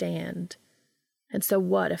understand. And so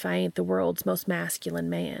what if I ain't the world's most masculine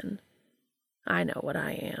man? I know what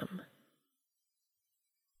I am.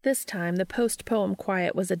 This time, the post-poem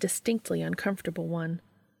quiet was a distinctly uncomfortable one.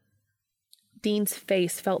 Dean's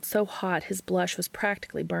face felt so hot his blush was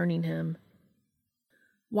practically burning him.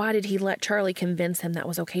 Why did he let Charlie convince him that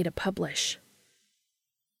was okay to publish?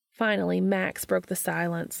 Finally, Max broke the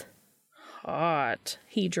silence. Hot,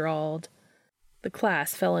 he drawled. The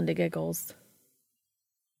class fell into giggles.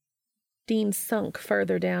 Dean sunk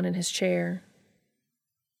further down in his chair.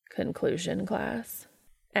 Conclusion, class?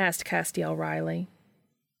 Asked Castiel wryly.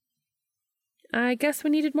 I guess we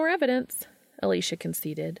needed more evidence, Alicia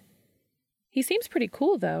conceded. He seems pretty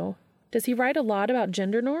cool, though. Does he write a lot about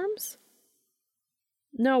gender norms?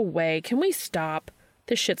 No way. Can we stop?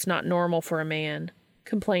 This shit's not normal for a man,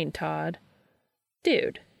 complained Todd.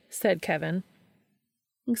 Dude, said Kevin.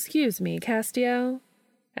 Excuse me, Castiel?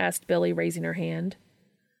 Asked Billy, raising her hand.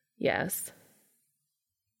 Yes.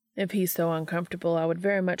 If he's so uncomfortable, I would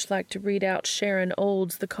very much like to read out Sharon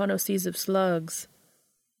Olds' The Connoisseurs of Slugs.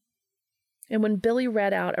 And when Billy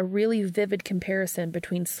read out a really vivid comparison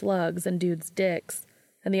between slugs and dudes' dicks,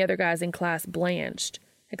 and the other guys in class blanched,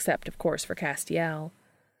 except, of course, for Castiel,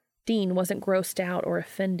 Dean wasn't grossed out or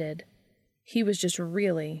offended. He was just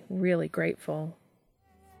really, really grateful.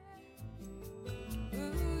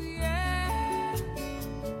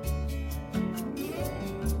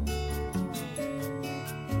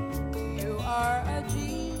 You are a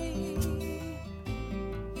genie,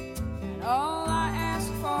 and all I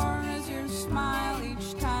ask for is your smile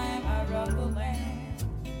each time I rub the lamp.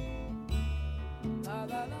 La, la,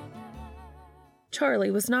 la, la.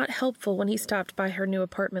 Charlie was not helpful when he stopped by her new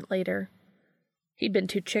apartment later. He'd been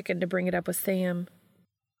too chicken to bring it up with Sam,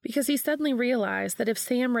 because he suddenly realized that if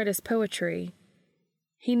Sam read his poetry,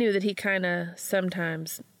 he knew that he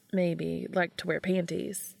sometimes, maybe, liked to wear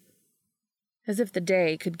panties. As if the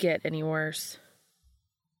day could get any worse.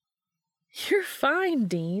 You're fine,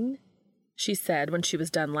 Dean, she said when she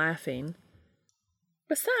was done laughing.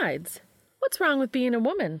 Besides, what's wrong with being a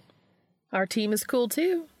woman? Our team is cool,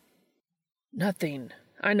 too. Nothing.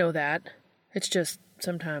 I know that. It's just,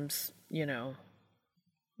 sometimes,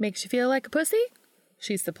 Makes you feel like a pussy?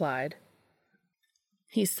 She supplied.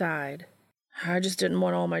 He sighed. I just didn't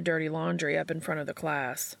want all my dirty laundry up in front of the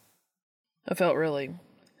class. I felt really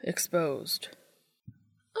exposed.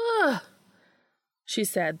 Ugh, she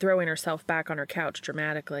said, throwing herself back on her couch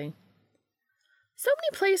dramatically. So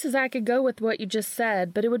many places I could go with what you just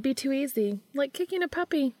said, but it would be too easy, like kicking a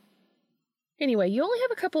puppy. Anyway, you only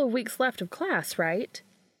have a couple of weeks left of class, right?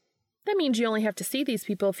 That means you only have to see these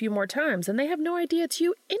people a few more times, and they have no idea it's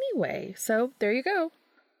you anyway, so there you go.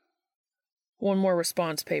 One more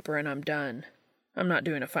response paper and I'm done. I'm not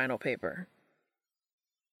doing a final paper.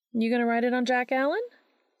 You gonna write it on Jack Allen?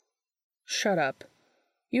 Shut up.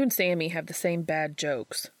 You and Sammy have the same bad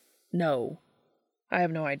jokes. No. I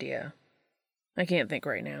have no idea. I can't think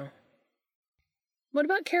right now. What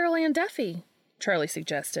about Carol Ann Duffy? Charlie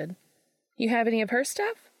suggested. You have any of her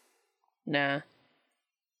stuff? Nah.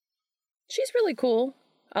 She's really cool.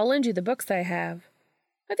 I'll lend you the books I have.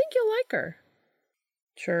 I think you'll like her.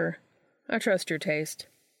 Sure. I trust your taste.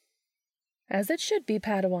 As it should be,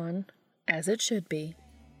 Padawan. As it should be.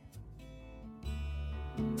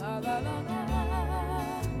 La, la, la, la.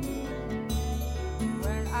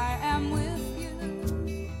 When I am with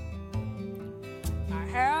you, I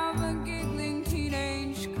have a giggling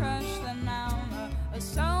teenage crush, then I'm a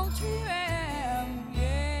sultry lamb,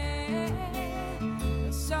 yeah,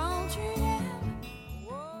 a sultry lamb.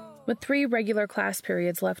 Whoa. With 3 regular class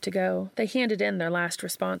periods left to go, they handed in their last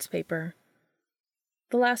response paper.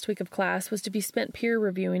 The last week of class was to be spent peer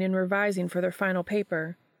reviewing and revising for their final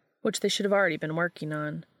paper, which they should have already been working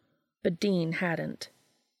on, but Dean hadn't.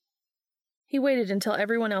 He waited until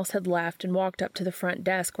everyone else had left and walked up to the front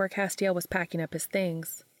desk where Castiel was packing up his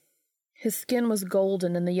things. His skin was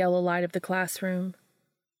golden in the yellow light of the classroom.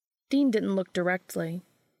 Dean didn't look directly.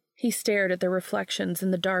 He stared at their reflections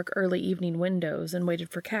in the dark early evening windows and waited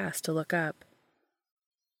for Cass to look up.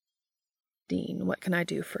 Dean, what can I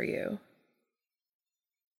do for you?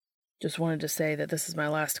 Just wanted to say that this is my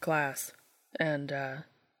last class, and,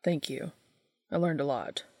 thank you. I learned a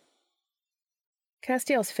lot.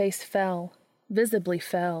 Castiel's face fell, visibly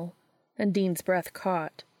fell, and Dean's breath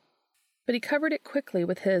caught. But he covered it quickly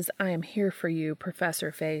with his I am here for you,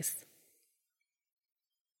 Professor face.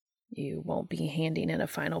 You won't be handing in a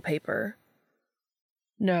final paper?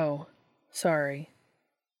 No, sorry.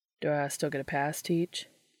 Do I still get a pass, Teach?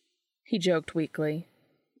 He joked weakly.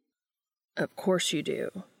 Of course you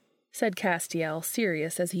do, said Castiel,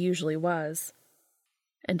 serious as he usually was.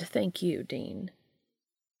 And thank you, Dean.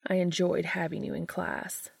 I enjoyed having you in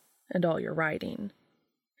class, and all your writing,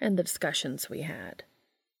 and the discussions we had.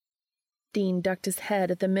 Dean ducked his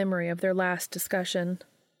head at the memory of their last discussion.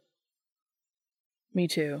 Me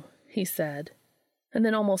too, he said, and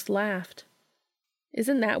then almost laughed.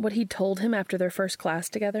 Isn't that what he'd told him after their first class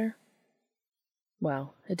together?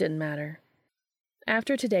 Well, it didn't matter.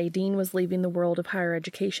 After today, Dean was leaving the world of higher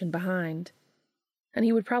education behind, and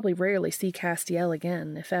he would probably rarely see Castiel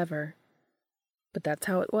again, if ever. But that's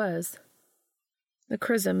how it was. The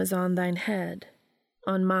chrism is on thine head,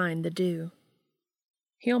 on mine the dew.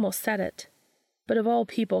 He almost said it, but of all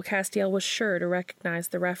people Castiel was sure to recognize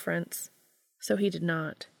the reference, so he did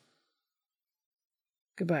not.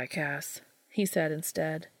 Goodbye, Cass, he said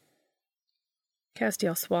instead.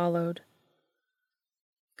 Castiel swallowed.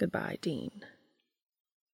 Goodbye, Dean.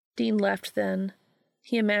 Dean left then.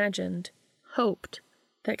 He imagined, hoped,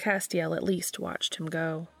 that Castiel at least watched him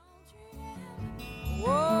go.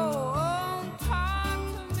 Whoa,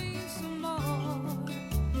 talk to me some more.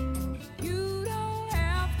 You don't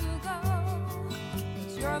have to go,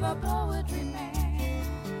 'cause you're the poetry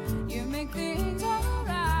man. You make things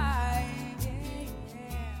alright, yeah.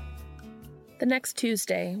 The next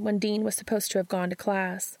Tuesday, when Dean was supposed to have gone to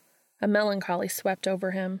class, a melancholy swept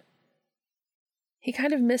over him. He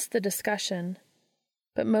kind of missed the discussion,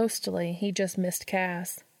 but mostly he just missed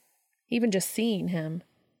Cass, even just seeing him.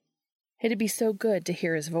 It'd be so good to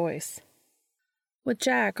hear his voice. With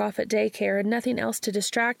Jack off at daycare and nothing else to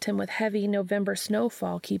distract him with heavy November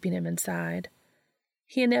snowfall keeping him inside,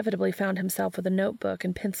 he inevitably found himself with a notebook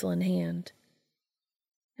and pencil in hand.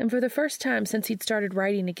 And for the first time since he'd started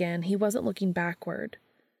writing again, he wasn't looking backward.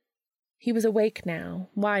 He was awake now,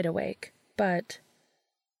 wide awake, but...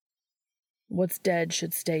 "What's dead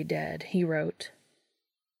should stay dead," he wrote.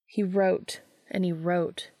 He wrote, and he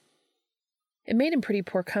wrote. It made him pretty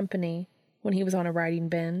poor company when he was on a writing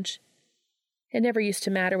binge. It never used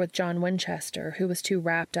to matter with John Winchester, who was too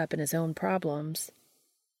wrapped up in his own problems.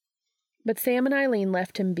 But Sam and Eileen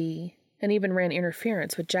left him be, and even ran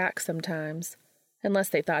interference with Jack sometimes, unless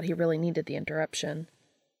they thought he really needed the interruption.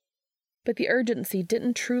 But the urgency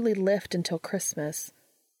didn't truly lift until Christmas,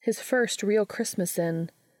 his first real Christmas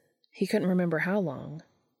in, he couldn't remember how long.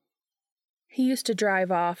 He used to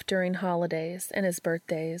drive off during holidays and his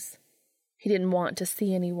birthdays. He didn't want to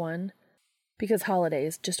see anyone, because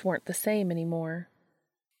holidays just weren't the same anymore.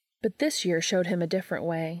 But this year showed him a different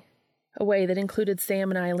way, a way that included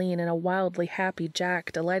Sam and Eileen and a wildly happy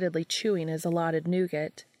Jack delightedly chewing his allotted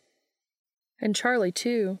nougat. And Charlie,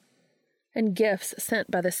 too, and gifts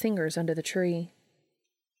sent by the singers under the tree.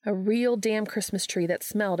 A real damn Christmas tree that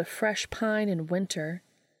smelled of fresh pine and winter.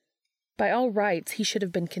 By all rights, he should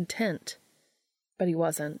have been content, but he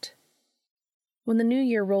wasn't. When the new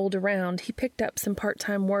year rolled around, he picked up some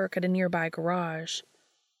part-time work at a nearby garage.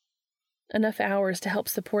 Enough hours to help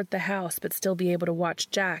support the house but still be able to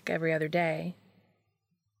watch Jack every other day.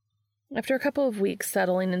 After a couple of weeks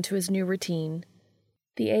settling into his new routine,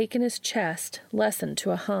 the ache in his chest lessened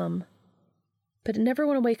to a hum. But it never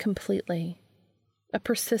went away completely. A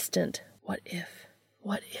persistent, what if,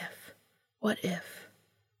 what if, what if,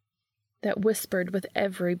 that whispered with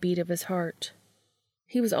every beat of his heart.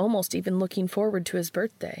 He was almost even looking forward to his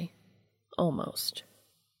birthday. Almost.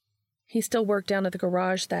 He still worked down at the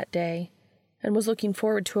garage that day, and was looking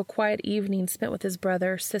forward to a quiet evening spent with his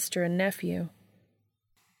brother, sister, and nephew.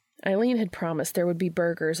 Eileen had promised there would be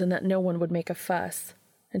burgers and that no one would make a fuss,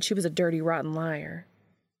 and she was a dirty, rotten liar.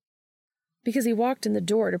 Because he walked in the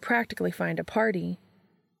door to practically find a party.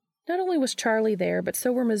 Not only was Charlie there, but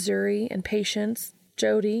so were Missouri and Patience,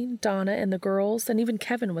 Jody, Donna, and the girls, and even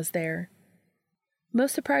Kevin was there.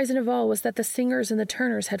 Most surprising of all was that the Singers and the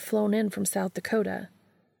Turners had flown in from South Dakota.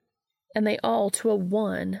 And they all, to a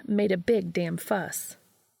one, made a big damn fuss.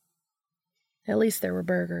 At least there were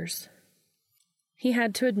burgers. He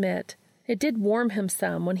had to admit, it did warm him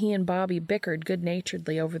some when he and Bobby bickered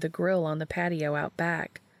good-naturedly over the grill on the patio out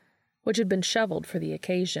back, which had been shoveled for the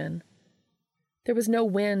occasion. There was no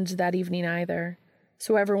wind that evening either,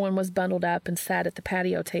 so everyone was bundled up and sat at the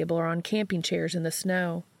patio table or on camping chairs in the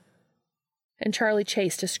snow. And Charlie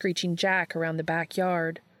chased a screeching Jack around the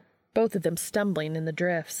backyard, both of them stumbling in the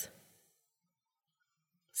drifts.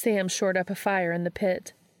 Sam shored up a fire in the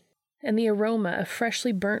pit, and the aroma of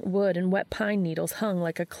freshly burnt wood and wet pine needles hung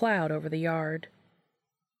like a cloud over the yard.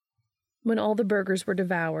 When all the burgers were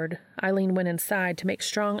devoured, Eileen went inside to make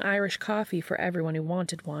strong Irish coffee for everyone who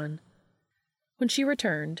wanted one. When she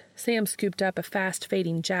returned, Sam scooped up a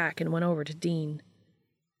fast-fading Jack and went over to Dean.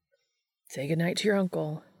 "Say goodnight to your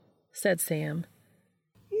uncle," said Sam.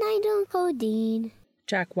 "Night, Uncle Dean."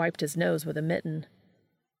 Jack wiped his nose with a mitten.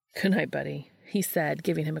 "Good night, buddy," he said,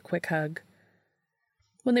 giving him a quick hug.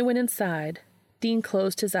 When they went inside, Dean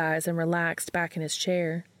closed his eyes and relaxed back in his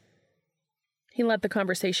chair. He let the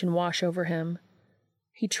conversation wash over him.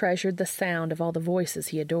 He treasured the sound of all the voices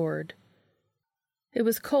he adored. It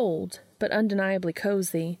was cold, but undeniably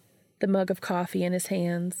cozy, the mug of coffee in his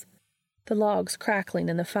hands, the logs crackling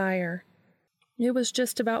in the fire. It was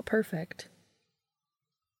just about perfect.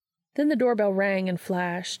 Then the doorbell rang and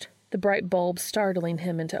flashed, the bright bulb startling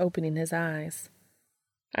him into opening his eyes.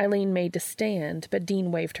 Eileen made to stand, but Dean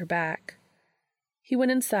waved her back. He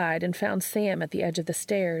went inside and found Sam at the edge of the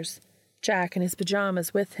stairs, Jack in his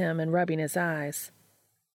pajamas with him and rubbing his eyes.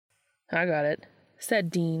 "I got it," said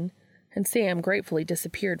Dean, and Sam gratefully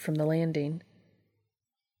disappeared from the landing.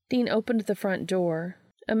 Dean opened the front door.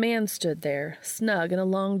 A man stood there, snug in a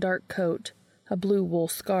long dark coat, a blue wool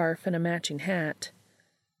scarf, and a matching hat.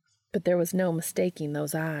 But there was no mistaking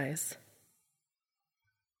those eyes.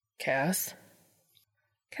 Cass?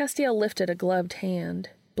 Castiel lifted a gloved hand,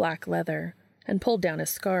 black leather, and pulled down his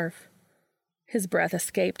scarf. His breath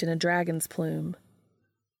escaped in a dragon's plume.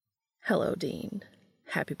 Hello, Dean.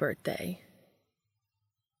 Happy birthday.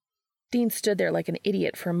 Dean stood there like an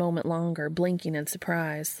idiot for a moment longer, blinking in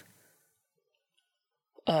surprise.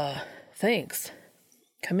 Thanks.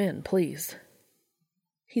 Come in, please.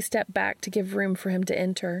 He stepped back to give room for him to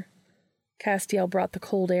enter. Castiel brought the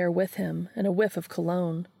cold air with him and a whiff of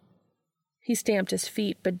cologne. He stamped his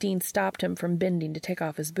feet, but Dean stopped him from bending to take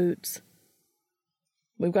off his boots.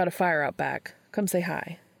 We've got a fire out back. Come say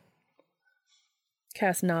hi.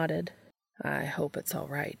 Cass nodded. I hope it's all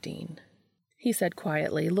right, Dean, he said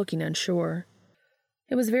quietly, looking unsure.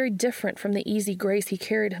 It was very different from the easy grace he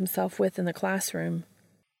carried himself with in the classroom.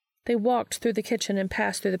 They walked through the kitchen and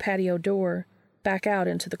passed through the patio door, back out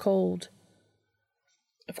into the cold.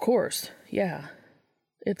 Of course, yeah.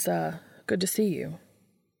 It's, good to see you.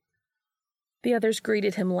 The others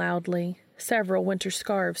greeted him loudly, several winter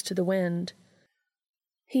scarves to the wind.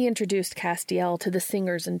 He introduced Castiel to the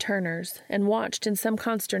singers and turners, and watched in some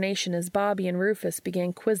consternation as Bobby and Rufus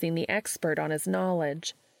began quizzing the expert on his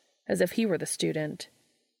knowledge, as if he were the student.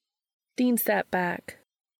 Dean sat back,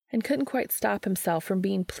 and couldn't quite stop himself from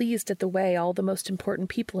being pleased at the way all the most important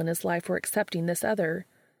people in his life were accepting this other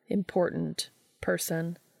important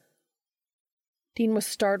person. Dean was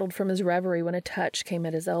startled from his reverie when a touch came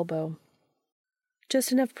at his elbow.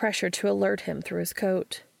 Just enough pressure to alert him through his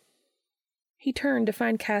coat. He turned to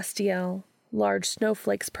find Castiel, large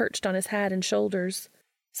snowflakes perched on his hat and shoulders,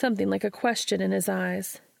 something like a question in his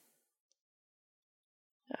eyes.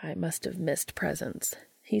 I must have missed presents,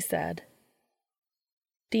 he said.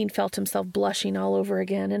 Dean felt himself blushing all over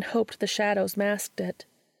again and hoped the shadows masked it.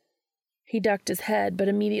 He ducked his head, but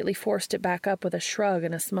immediately forced it back up with a shrug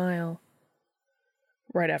and a smile.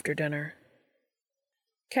 Right after dinner.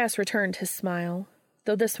 Cass returned his smile,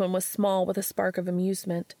 though this one was small with a spark of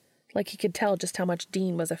amusement, like he could tell just how much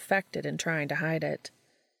Dean was affected in trying to hide it.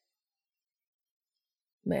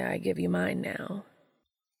 May I give you mine now?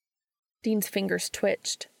 Dean's fingers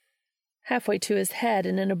twitched, halfway to his head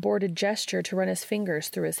in an aborted gesture to run his fingers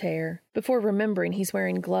through his hair, before remembering he's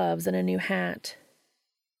wearing gloves and a new hat.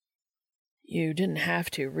 You didn't have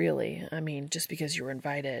to, really. I mean, just because you were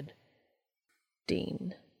invited.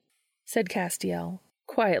 Dean, said Castiel,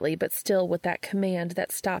 quietly but still with that command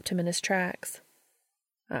that stopped him in his tracks.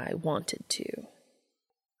 I wanted to.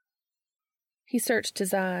 He searched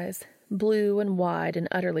his eyes, blue and wide and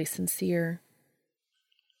utterly sincere.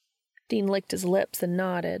 Dean licked his lips and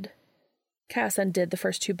nodded. Cass undid the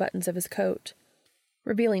first two buttons of his coat,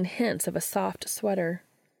 revealing hints of a soft sweater,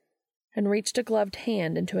 and reached a gloved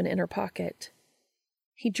hand into an inner pocket.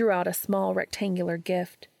 He drew out a small rectangular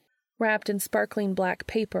gift, wrapped in sparkling black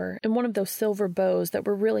paper and one of those silver bows that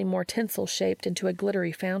were really more tinsel-shaped into a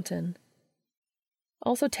glittery fountain.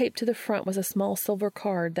 Also taped to the front was a small silver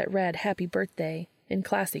card that read Happy Birthday in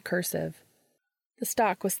classy cursive. The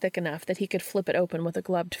stock was thick enough that he could flip it open with a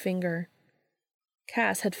gloved finger.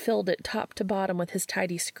 Cass had filled it top to bottom with his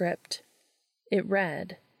tidy script. It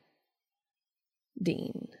read,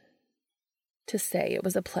 Dean, to say it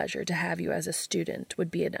was a pleasure to have you as a student would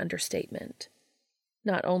be an understatement.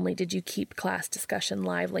 Not only did you keep class discussion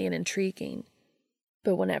lively and intriguing,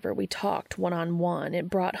 but whenever we talked one-on-one, it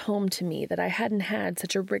brought home to me that I hadn't had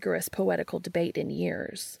such a rigorous poetical debate in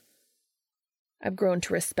years. I've grown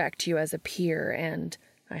to respect you as a peer and,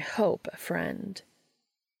 I hope, a friend.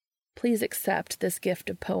 Please accept this gift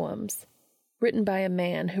of poems, written by a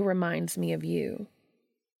man who reminds me of you.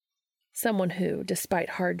 Someone who, despite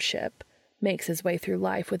hardship, makes his way through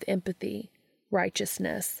life with empathy,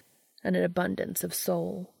 righteousness, and an abundance of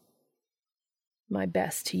soul. My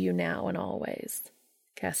best to you now and always,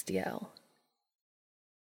 Castiel.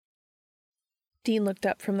 Dean looked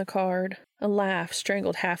up from the card, a laugh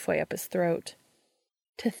strangled halfway up his throat.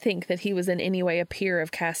 To think that he was in any way a peer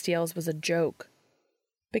of Castiel's was a joke.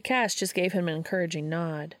 But Cass just gave him an encouraging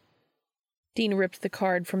nod. Dean ripped the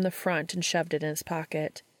card from the front and shoved it in his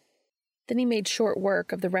pocket. Then he made short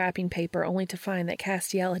work of the wrapping paper only to find that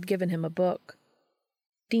Castiel had given him a book.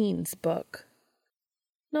 Dean's book.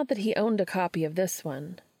 Not that he owned a copy of this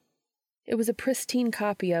one. It was a pristine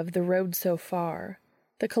copy of The Road So Far,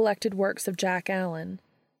 the collected works of Jack Allen,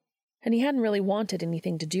 and he hadn't really wanted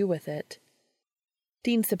anything to do with it.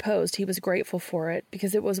 Dean supposed he was grateful for it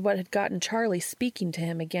because it was what had gotten Charlie speaking to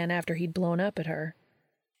him again after he'd blown up at her.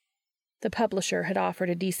 The publisher had offered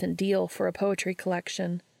a decent deal for a poetry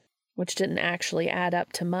collection, which didn't actually add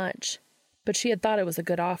up to much, but she had thought it was a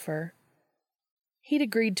good offer. He'd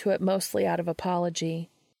agreed to it mostly out of apology,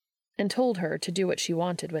 and told her to do what she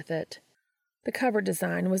wanted with it. The cover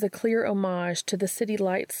design was a clear homage to the city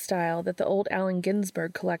lights style that the old Allen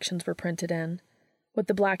Ginsberg collections were printed in, with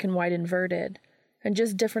the black and white inverted, and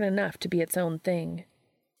just different enough to be its own thing.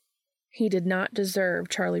 He did not deserve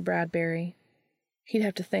Charlie Bradbury. He'd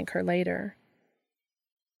have to thank her later.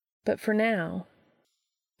 But for now...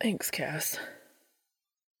 Thanks, Cass.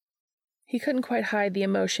 He couldn't quite hide the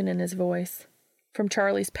emotion in his voice, from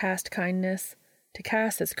Charlie's past kindness to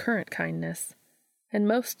Cass's current kindness, and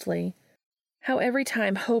mostly how every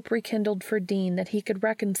time hope rekindled for Dean that he could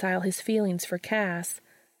reconcile his feelings for Cass,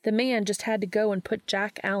 the man just had to go and put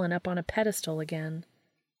Jack Allen up on a pedestal again,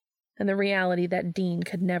 and the reality that Dean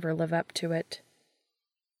could never live up to it.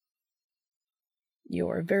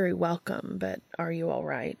 You're very welcome, but are you all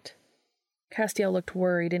right? Castiel looked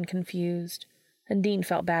worried and confused, and Dean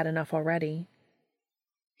felt bad enough already.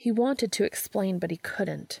 He wanted to explain, but he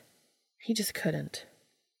couldn't. He just couldn't.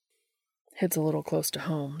 It's a little close to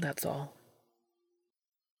home, that's all.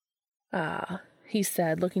 Ah, he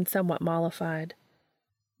said, looking somewhat mollified.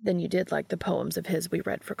 Then you did like the poems of his we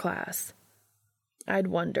read for class. I'd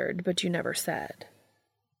wondered, but you never said.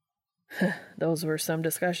 Those were some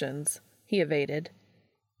discussions, he evaded.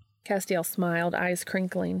 Castiel smiled, eyes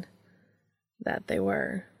crinkling. That they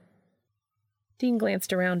were. Dean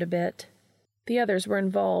glanced around a bit. The others were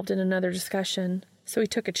involved in another discussion, so he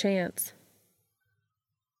took a chance.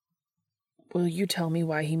 Will you tell me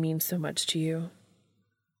why he means so much to you?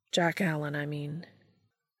 Jack Allen, I mean.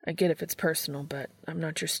 I get if it's personal, but I'm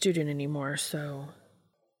not your student anymore, so...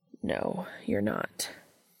 No, you're not.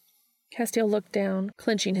 Castiel looked down,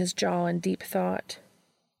 clenching his jaw in deep thought.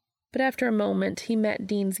 But after a moment, he met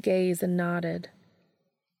Dean's gaze and nodded.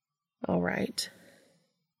 All right.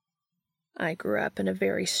 I grew up in a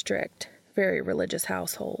very strict, very religious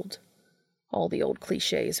household. All the old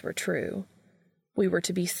cliches were true. We were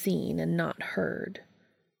to be seen and not heard.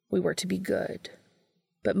 We were to be good.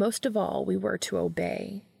 But most of all, we were to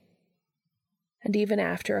obey. And even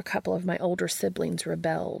after a couple of my older siblings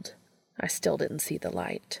rebelled, I still didn't see the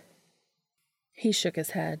light. He shook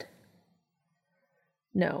his head.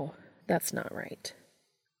 No, that's not right.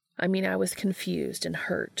 I mean, I was confused and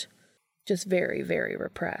hurt, just very, very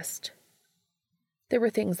repressed. There were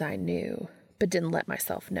things I knew, but didn't let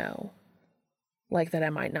myself know, like that I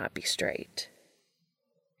might not be straight.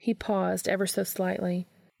 He paused ever so slightly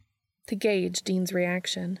to gauge Dean's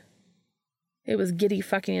reaction. It was giddy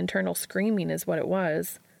fucking internal screaming is what it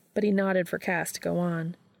was, but he nodded for Cass to go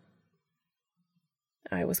on.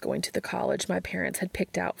 I was going to the college my parents had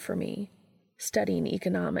picked out for me, studying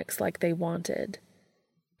economics like they wanted.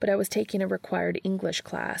 But I was taking a required English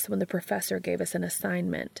class when the professor gave us an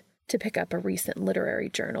assignment to pick up a recent literary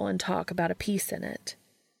journal and talk about a piece in it.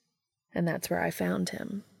 And that's where I found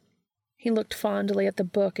him. He looked fondly at the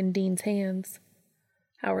book in Dean's hands.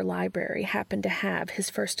 Our library happened to have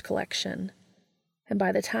his first collection, and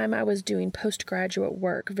by the time I was doing postgraduate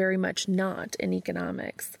work very much not in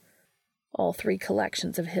economics, all 3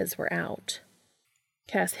 collections of his were out.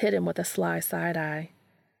 Cass hit him with a sly side-eye.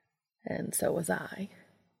 And so was I.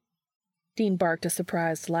 Dean barked a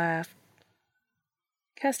surprised laugh.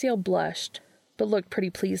 Castiel blushed, but looked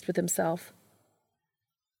pretty pleased with himself.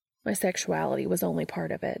 My sexuality was only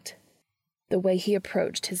part of it. The way he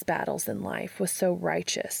approached his battles in life was so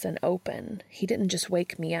righteous and open, he didn't just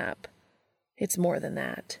wake me up. It's more than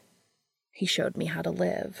that. He showed me how to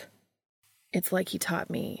live. It's like he taught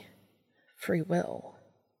me free will.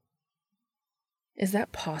 Is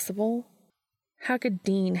that possible? How could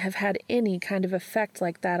Dean have had any kind of effect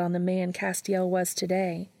like that on the man Castiel was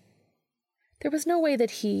today? There was no way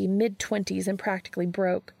that he, mid-20s and practically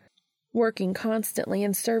broke, working constantly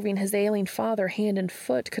and serving his ailing father hand and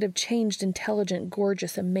foot, could have changed intelligent,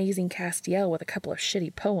 gorgeous, amazing Castiel with a couple of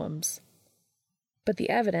shitty poems. But the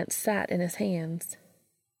evidence sat in his hands.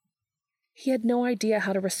 He had no idea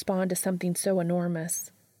how to respond to something so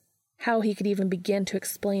enormous, how he could even begin to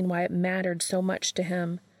explain why it mattered so much to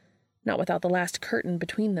him, not without the last curtain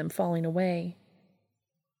between them falling away.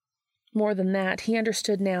 More than that, he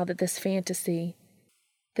understood now that this fantasy,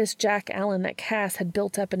 this Jack Allen that Cass had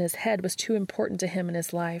built up in his head, was too important to him in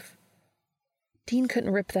his life. Dean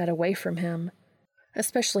couldn't rip that away from him,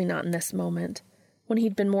 especially not in this moment, when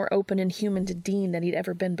he'd been more open and human to Dean than he'd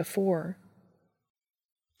ever been before.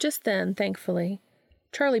 Just then, thankfully,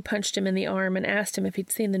 Charlie punched him in the arm and asked him if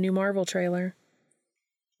he'd seen the new Marvel trailer.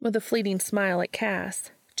 With a fleeting smile at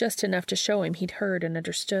Cass, just enough to show him he'd heard and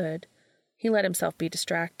understood, he let himself be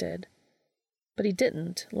distracted. but he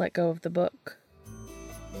didn't let go of the book.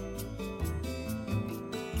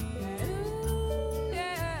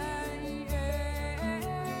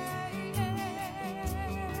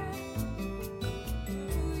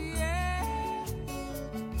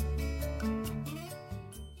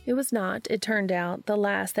 It was not, it turned out, the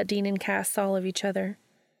last that Dean and Cass saw of each other.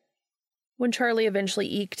 When Charlie eventually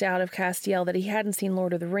eked out of Castiel that he hadn't seen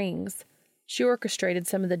Lord of the Rings, she orchestrated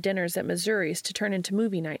some of the dinners at Missouri's to turn into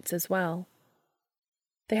movie nights as well.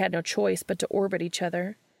 They had no choice but to orbit each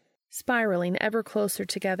other, spiraling ever closer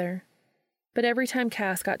together. But every time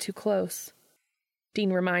Cass got too close,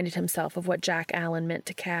 Dean reminded himself of what Jack Allen meant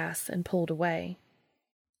to Cass and pulled away.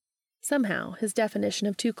 Somehow, his definition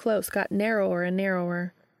of too close got narrower and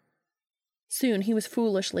narrower. Soon he was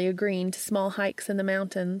foolishly agreeing to small hikes in the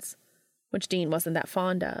mountains, which Dean wasn't that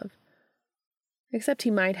fond of. Except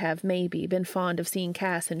he might have, maybe, been fond of seeing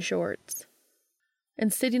Cass in shorts.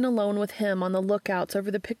 And sitting alone with him on the lookouts over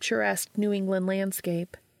the picturesque New England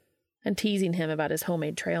landscape, and teasing him about his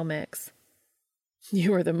homemade trail mix.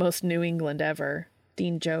 "You are the most New England ever,"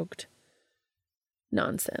 Dean joked.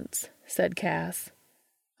 "Nonsense," said Cass.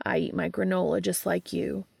 "I eat my granola just like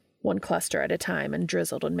you, one cluster at a time and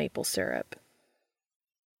drizzled in maple syrup."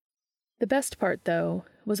 The best part, though,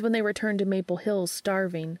 was when they returned to Maple Hills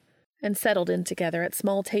starving, and settled in together at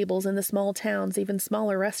small tables in the small town's even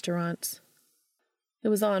smaller restaurants. It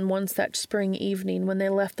was on one such spring evening when they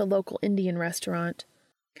left the local Indian restaurant,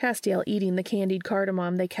 Castiel eating the candied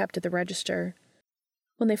cardamom they kept at the register,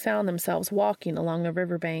 when they found themselves walking along a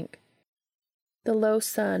riverbank. The low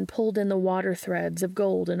sun pulled in the water threads of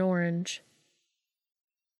gold and orange.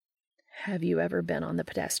 "Have you ever been on the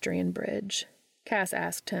pedestrian bridge?" Cass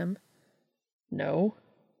asked him. "No.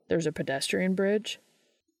 There's a pedestrian bridge?"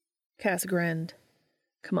 Cass grinned.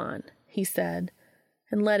 "Come on," he said,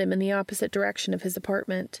 and led him in the opposite direction of his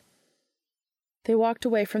apartment. They walked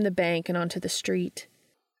away from the bank and onto the street,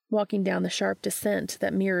 walking down the sharp descent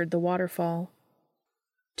that mirrored the waterfall.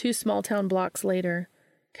 2 small-town blocks later,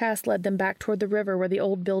 Cass led them back toward the river where the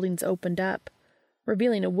old buildings opened up,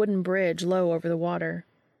 revealing a wooden bridge low over the water.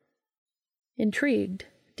 Intrigued,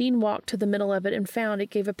 Dean walked to the middle of it and found it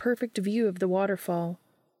gave a perfect view of the waterfall,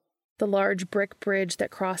 the large brick bridge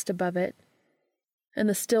that crossed above it, and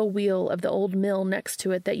the still wheel of the old mill next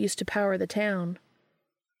to it that used to power the town.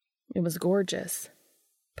 It was gorgeous,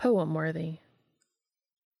 poem-worthy.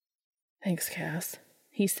 "Thanks, Cass,"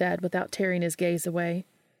 he said without tearing his gaze away.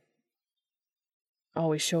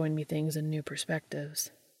 "Always showing me things in new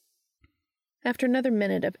perspectives." After another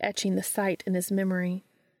minute of etching the sight in his memory,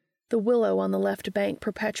 the willow on the left bank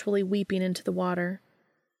perpetually weeping into the water,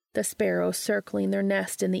 the sparrows circling their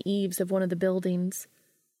nest in the eaves of one of the buildings,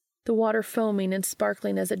 the water foaming and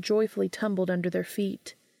sparkling as it joyfully tumbled under their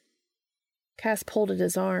feet. Cass pulled at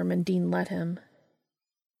his arm, and Dean let him.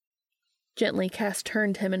 Gently, Cass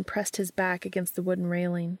turned him and pressed his back against the wooden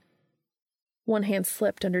railing. One hand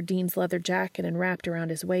slipped under Dean's leather jacket and wrapped around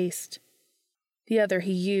his waist. The other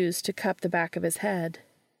he used to cup the back of his head.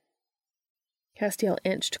 Castiel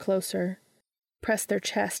inched closer, pressed their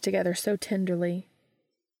chests together so tenderly.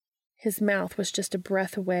 His mouth was just a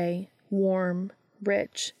breath away, warm,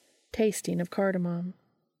 rich, tasting of cardamom.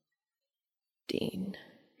 "Dean,"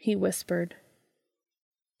 he whispered.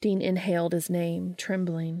 Dean inhaled his name,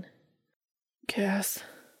 trembling. "Cass,"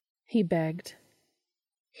 he begged.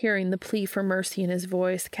 Hearing the plea for mercy in his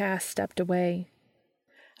voice, Cass stepped away.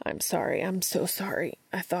 I'm so sorry.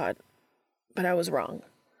 I thought, but I was wrong.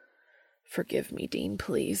 Forgive me, Dean,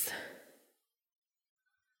 please."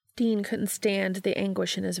 Dean couldn't stand the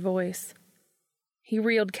anguish in his voice. He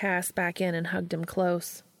reeled Cass back in and hugged him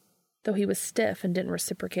close, though he was stiff and didn't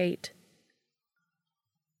reciprocate.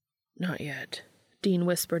 "Not yet," Dean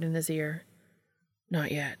whispered in his ear.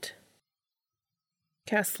 "Not yet."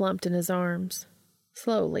 Cass slumped in his arms.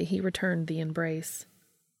 Slowly, he returned the embrace.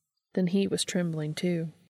 Then he was trembling,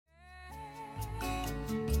 too.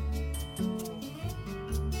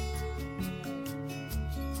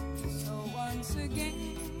 So once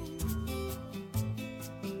again,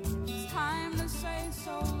 it's time to say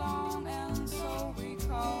so long, and so we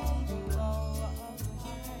call the law of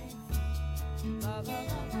life. La, la,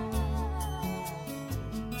 la, la.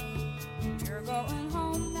 You're going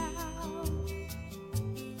home now.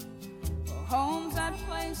 Home's that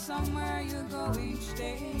place somewhere you go each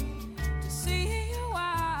day to see your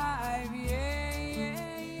wife,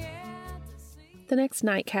 The next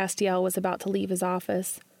night, Castiel was about to leave his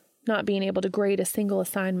office, not being able to grade a single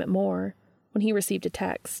assignment more, when he received a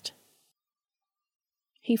text.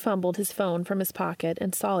 He fumbled his phone from his pocket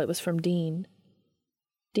and saw it was from Dean.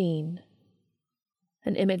 Dean.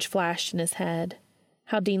 An image flashed in his head,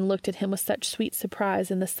 How Dean looked at him with such sweet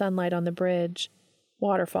surprise in the sunlight on the bridge,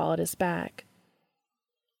 waterfall at his back.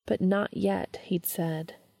 But not yet, he'd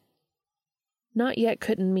said. Not yet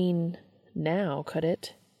couldn't mean now, could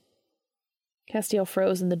it? Castiel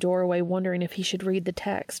froze in the doorway, wondering if he should read the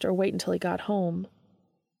text or wait until he got home.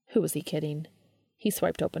 Who was he kidding? He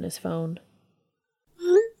swiped open his phone.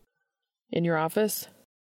 In your office?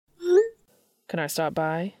 Can I stop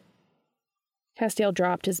by? Castiel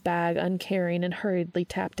dropped his bag, uncaring, and hurriedly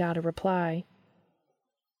tapped out a reply.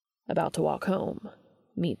 About to walk home.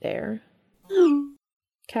 Meet there.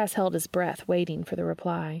 Cass held his breath, waiting for the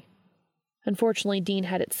reply. Unfortunately, Dean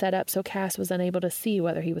had it set up so Cass was unable to see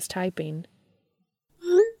whether he was typing.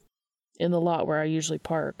 In the lot where I usually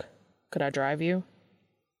park. Could I drive you?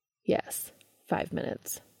 Yes. 5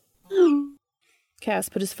 minutes. Cass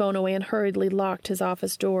put his phone away and hurriedly locked his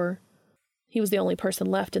office door. He was the only person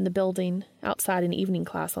left in the building, outside an evening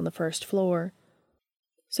class on the first floor.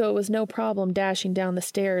 So it was no problem dashing down the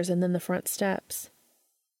stairs and then the front steps.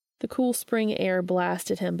 The cool spring air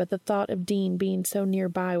blasted him, but the thought of Dean being so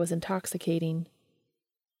nearby was intoxicating.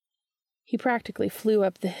 He practically flew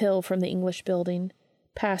up the hill from the English building,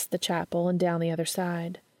 past the chapel and down the other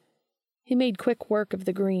side. He made quick work of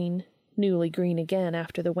the green, newly green again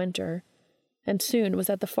after the winter, and soon was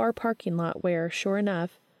at the far parking lot where, sure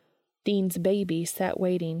enough, Dean's baby sat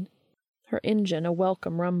waiting, her engine a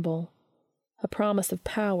welcome rumble, a promise of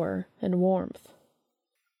power and warmth.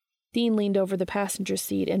 Dean leaned over the passenger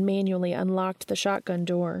seat and manually unlocked the shotgun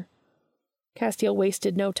door. Castiel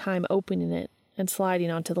wasted no time opening it and sliding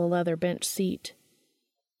onto the leather bench seat.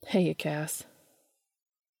 Hey, Cass.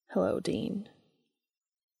 Hello, Dean.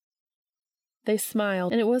 They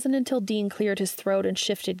smiled, and it wasn't until Dean cleared his throat and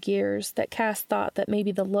shifted gears that Cass thought that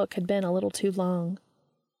maybe the look had been a little too long.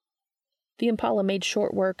 The Impala made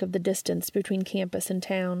short work of the distance between campus and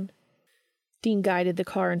town. Dean guided the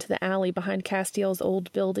car into the alley behind Castiel's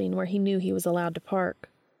old building where he knew he was allowed to park.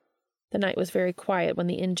 The night was very quiet when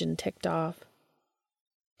the engine ticked off.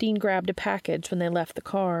 Dean grabbed a package when they left the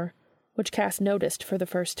car, which Cass noticed for the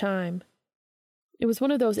first time. It was one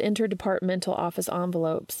of those interdepartmental office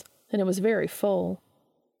envelopes, and it was very full.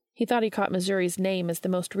 He thought he caught Missouri's name as the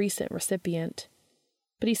most recent recipient.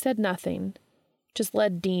 But he said nothing, just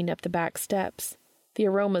led Dean up the back steps, the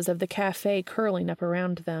aromas of the cafe curling up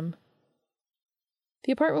around them.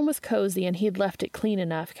 The apartment was cozy, and he'd left it clean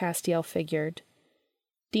enough, Castiel figured.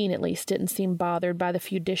 Dean, at least, didn't seem bothered by the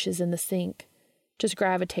few dishes in the sink, just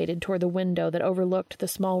gravitated toward the window that overlooked the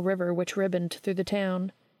small river which ribboned through the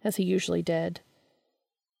town, as he usually did.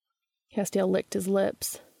 Castiel licked his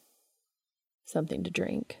lips. Something to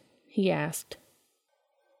drink, he asked.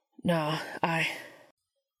 Nah,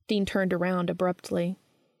 Dean turned around abruptly,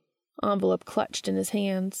 envelope clutched in his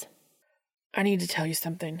hands. I need to tell you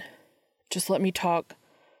something. Just let me talk,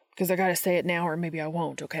 because I gotta say it now or maybe I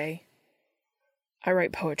won't, okay? I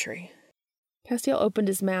write poetry. Castiel opened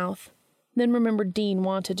his mouth, then remembered Dean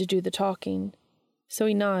wanted to do the talking, so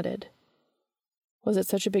he nodded. Was it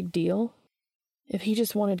such a big deal? If he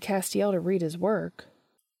just wanted Castiel to read his work.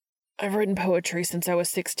 I've written poetry since I was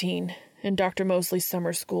 16, in Dr. Mosley's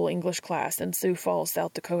summer school English class in Sioux Falls,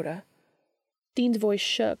 South Dakota. Dean's voice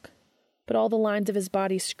shook, but all the lines of his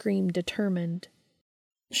body screamed determined.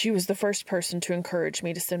 She was the first person to encourage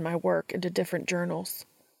me to send my work into different journals.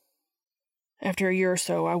 After a year or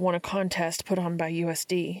so, I won a contest put on by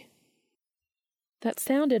USD. That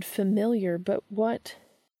sounded familiar, but what?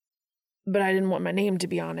 But I didn't want my name to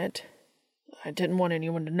be on it. I didn't want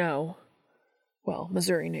anyone to know. Well,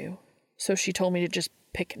 Missouri knew, so she told me to just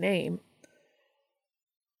pick a name.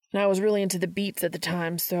 And I was really into the Beats at the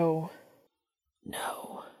time, so...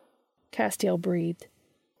 No. Castiel breathed.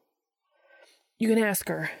 You can ask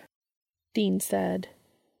her, Dean said.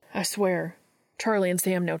 I swear, Charlie and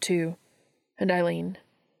Sam know too, and Eileen.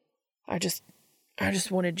 I just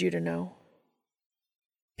wanted you to know.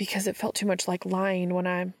 Because it felt too much like lying when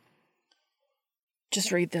I...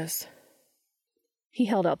 Just read this. He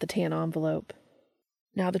held out the tan envelope.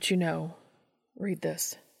 Now that you know, read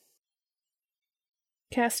this.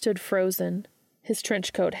 Cass stood frozen, his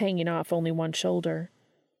trench coat hanging off only one shoulder.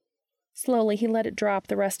 Slowly he let it drop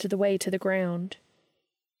the rest of the way to the ground.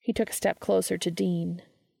 He took a step closer to Dean.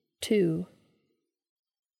 2.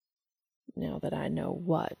 Now that I know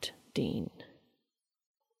what, Dean?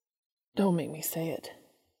 Don't make me say it.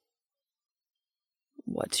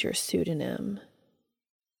 What's your pseudonym?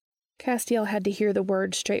 Castiel had to hear the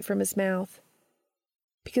word straight from his mouth.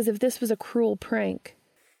 Because if this was a cruel prank,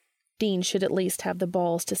 Dean should at least have the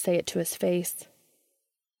balls to say it to his face.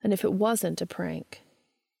 And if it wasn't a prank...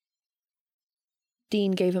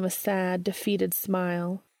 Dean gave him a sad, defeated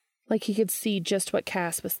smile, like he could see just what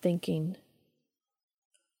Cass was thinking.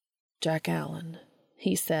 Jack Allen,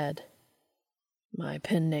 he said. My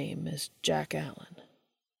pen name is Jack Allen.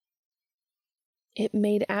 It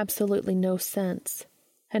made absolutely no sense,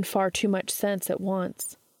 and far too much sense at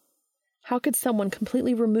once. How could someone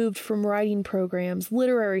completely removed from writing programs,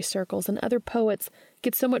 literary circles, and other poets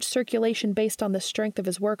get so much circulation based on the strength of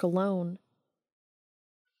his work alone?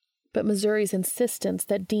 But Missouri's insistence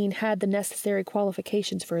that Dean had the necessary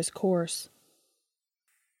qualifications for his course.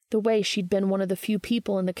 The way she'd been one of the few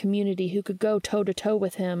people in the community who could go toe-to-toe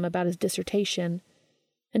with him about his dissertation,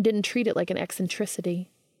 and didn't treat it like an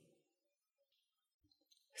eccentricity.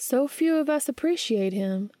 So few of us appreciate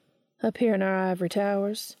him, up here in our ivory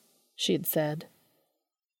towers, she'd said.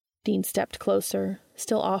 Dean stepped closer,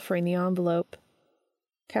 still offering the envelope.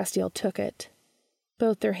 Castiel took it.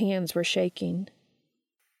 Both their hands were shaking.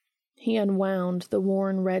 He unwound the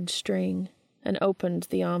worn red string and opened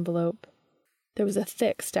the envelope. There was a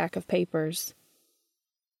thick stack of papers.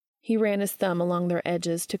 He ran his thumb along their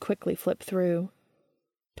edges to quickly flip through.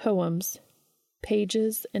 Poems.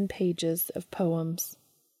 Pages and pages of poems.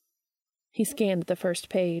 He scanned the first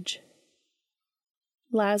page.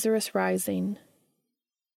 Lazarus Rising.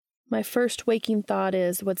 My first waking thought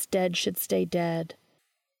is, what's dead should stay dead.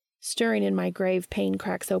 Stirring in my grave, pain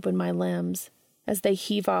cracks open my limbs as they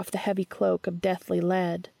heave off the heavy cloak of deathly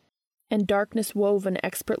lead, and darkness woven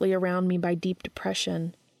expertly around me by deep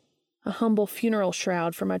depression, a humble funeral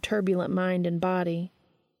shroud for my turbulent mind and body,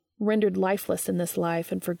 rendered lifeless in this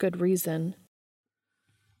life and for good reason.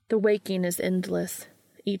 The waking is endless.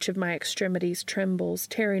 Each of my extremities trembles,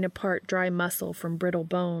 tearing apart dry muscle from brittle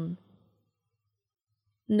bone.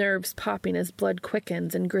 Nerves popping as blood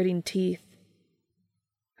quickens and gritting teeth.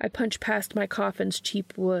 I punch past my coffin's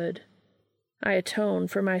cheap wood. I atone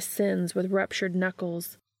for my sins with ruptured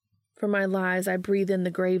knuckles. For my lies, I breathe in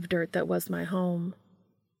the grave dirt that was my home.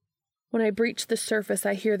 When I breach the surface,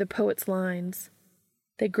 I hear the poet's lines.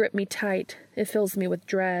 They grip me tight. It fills me with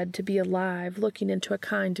dread to be alive, looking into a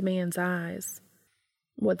kind man's eyes.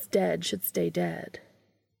 What's dead should stay dead.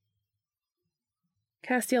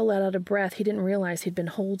 Castiel let out a breath he didn't realize he'd been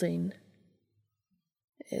holding.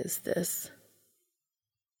 Is this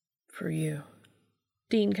for you?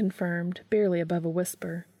 Dean confirmed, barely above a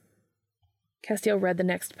whisper. Castiel read the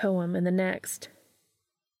next poem and the next.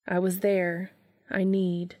 I was there. I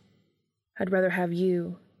need. I'd rather have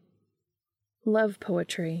you. Love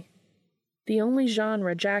poetry. The only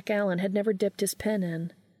genre Jack Allen had never dipped his pen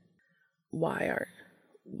in. Why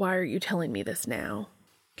are you telling me this now?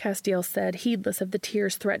 Castiel said, heedless of the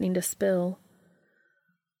tears threatening to spill.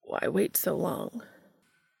 Why wait so long?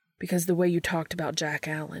 Because the way you talked about Jack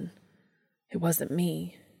Allen, it wasn't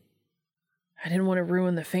me. I didn't want to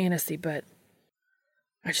ruin the fantasy, but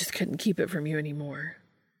I just couldn't keep it from you anymore.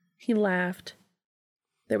 He laughed.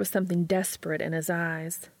 There was something desperate in his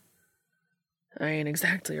eyes. I ain't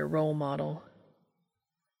exactly a role model.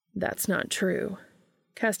 That's not true.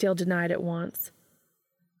 Castiel denied at once.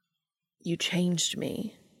 You changed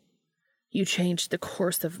me. You changed the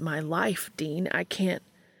course of my life, Dean. I can't...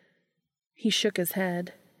 He shook his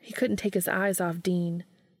head. He couldn't take his eyes off Dean.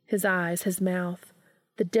 His eyes, his mouth,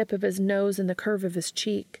 the dip of his nose and the curve of his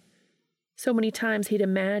cheek. So many times he'd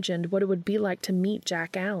imagined what it would be like to meet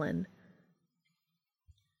Jack Allen.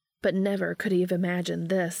 But never could he have imagined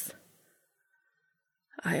this.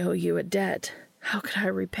 I owe you a debt. How could I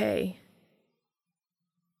repay?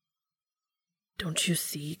 Don't you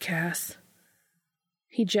see, Cass?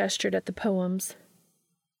 He gestured at the poems.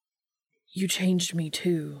 You changed me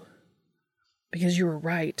too. Because you were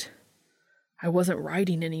right. I wasn't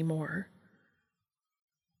writing anymore.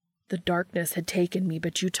 The darkness had taken me,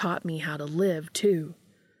 but you taught me how to live too.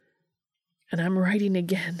 And I'm writing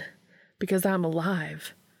again because I'm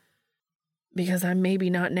alive. Because I'm maybe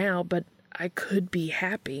not now, but I could be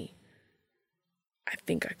happy. I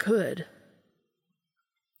think I could.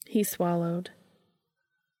 He swallowed.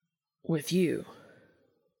 With you.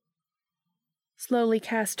 Slowly,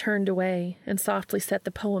 Cass turned away and softly set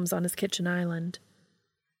the poems on his kitchen island.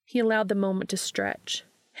 He allowed the moment to stretch,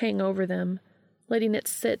 hang over them, letting it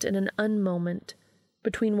sit in an unmoment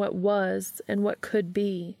between what was and what could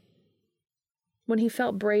be. When he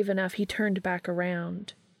felt brave enough, he turned back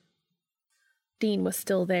around. Dean was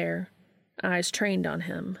still there, eyes trained on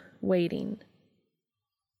him, waiting.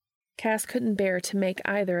 Cass couldn't bear to make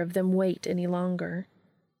either of them wait any longer.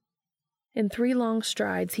 In 3 long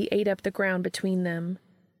strides, he ate up the ground between them.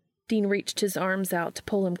 Dean reached his arms out to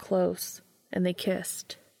pull him close, and they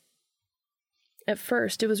kissed. At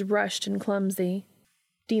first, it was rushed and clumsy,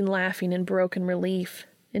 Dean laughing in broken relief,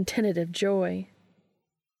 in tentative joy.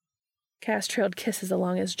 Cass trailed kisses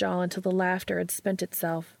along his jaw until the laughter had spent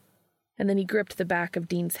itself, and then he gripped the back of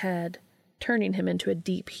Dean's head, turning him into a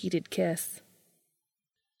deep, heated kiss.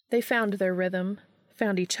 They found their rhythm,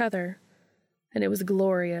 found each other, and it was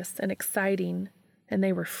glorious and exciting, and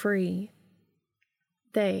they were free.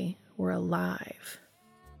 They were alive.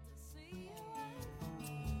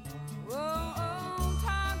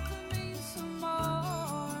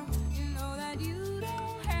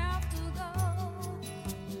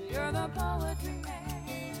 The poetry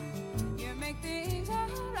man, you make things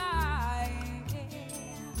alright.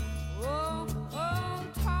 Oh,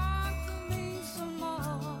 talk to me some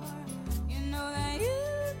more. You know that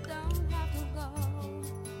you don't have to go.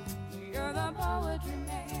 You're the poetry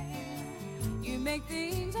man, you make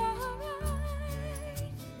things alright.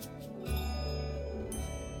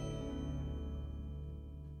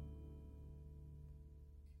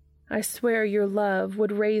 I swear your love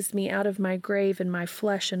would raise me out of my grave in my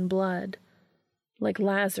flesh and blood, like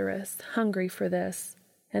Lazarus, hungry for this,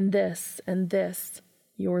 and this, and this,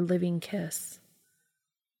 your living kiss.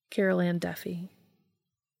 Carol Ann Duffy.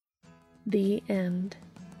 The end.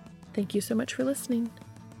 Thank you so much for listening.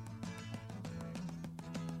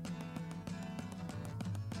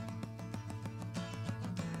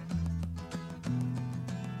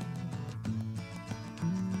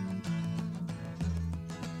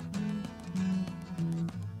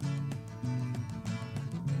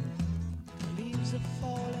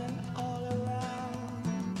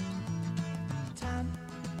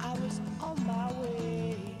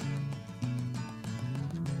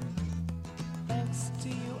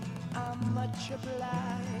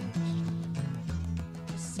 Obliged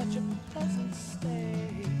for such a pleasant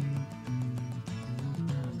stay,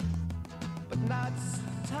 but now it's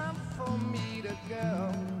time for me to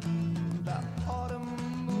go. The autumn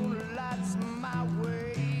moonlight's my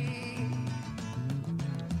way,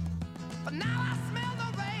 but now I smell the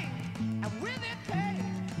rain, and with it pain,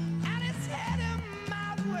 and it's heading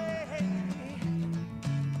my way.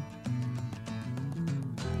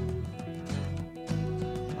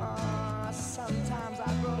 Sometimes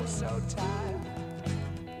I grow so tired,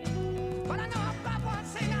 but I know about one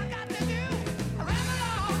thing I got to do. I ramble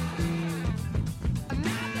on,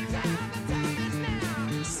 now the time is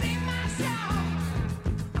now. Sing my song,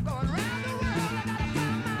 I'm going round the world. I gotta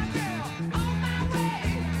find my girl on my way.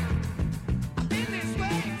 I've been this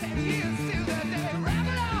way 10 years till the day.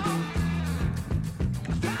 Ramble on,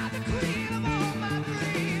 find the queen of all my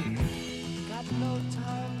dreams. Got no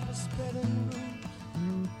time for spreading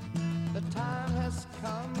rumors. The time has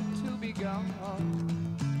come to be gone.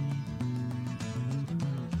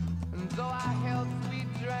 And though our health we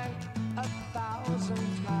drank 1,000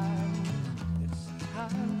 times, it's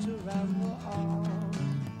time to ramble on.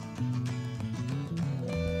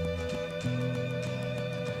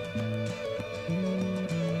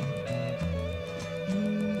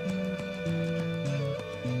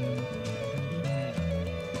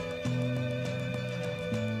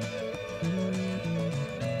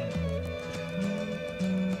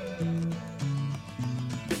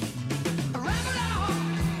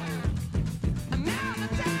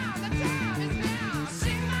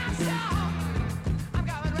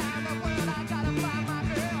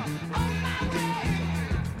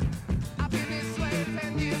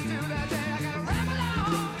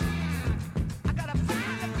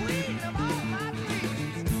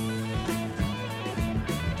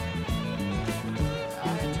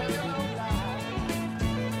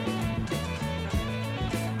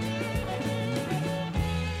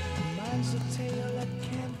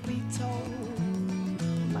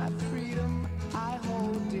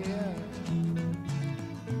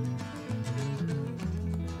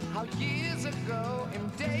 Years ago, in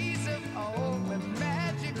days of old, when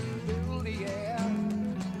magic filled the air,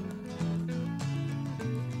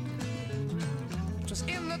 just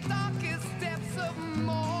in the darkest depths of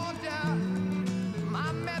Mordor,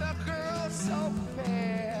 I met a girl so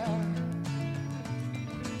fair.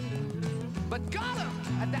 But Gollum,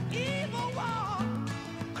 at the evil one,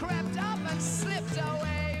 crept up and slipped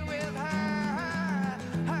away with her,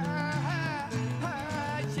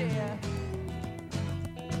 yeah.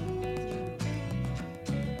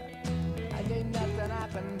 Ain't nothing I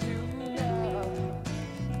can do now.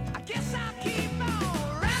 I guess I'll keep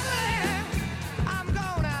on rambling. I'm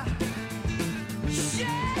gonna sing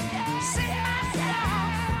myself.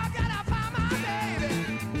 I gotta find my baby.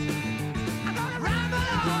 I'm gonna ramble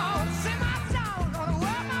on, sing my song, gonna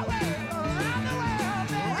work my way around the world,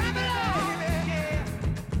 baby. Ramble on, baby.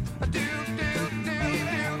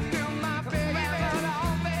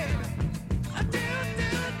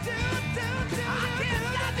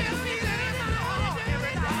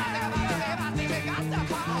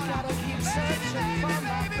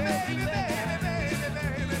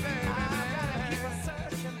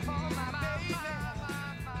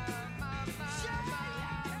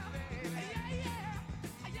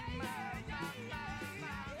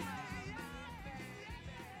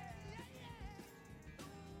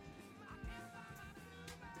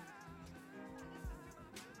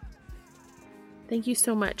 Thank you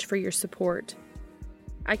so much for your support.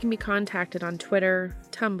 I can be contacted on Twitter,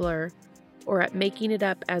 Tumblr, or at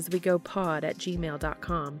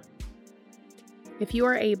makingitupaswegopod@gmail.com. If you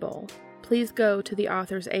are able, please go to the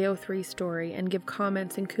author's AO3 story and give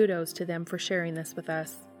comments and kudos to them for sharing this with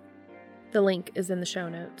us. The link is in the show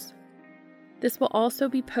notes. This will also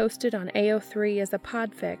be posted on AO3 as a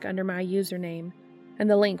podfic under my username, and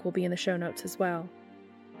the link will be in the show notes as well.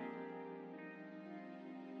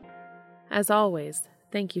 As always,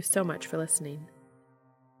 thank you so much for listening.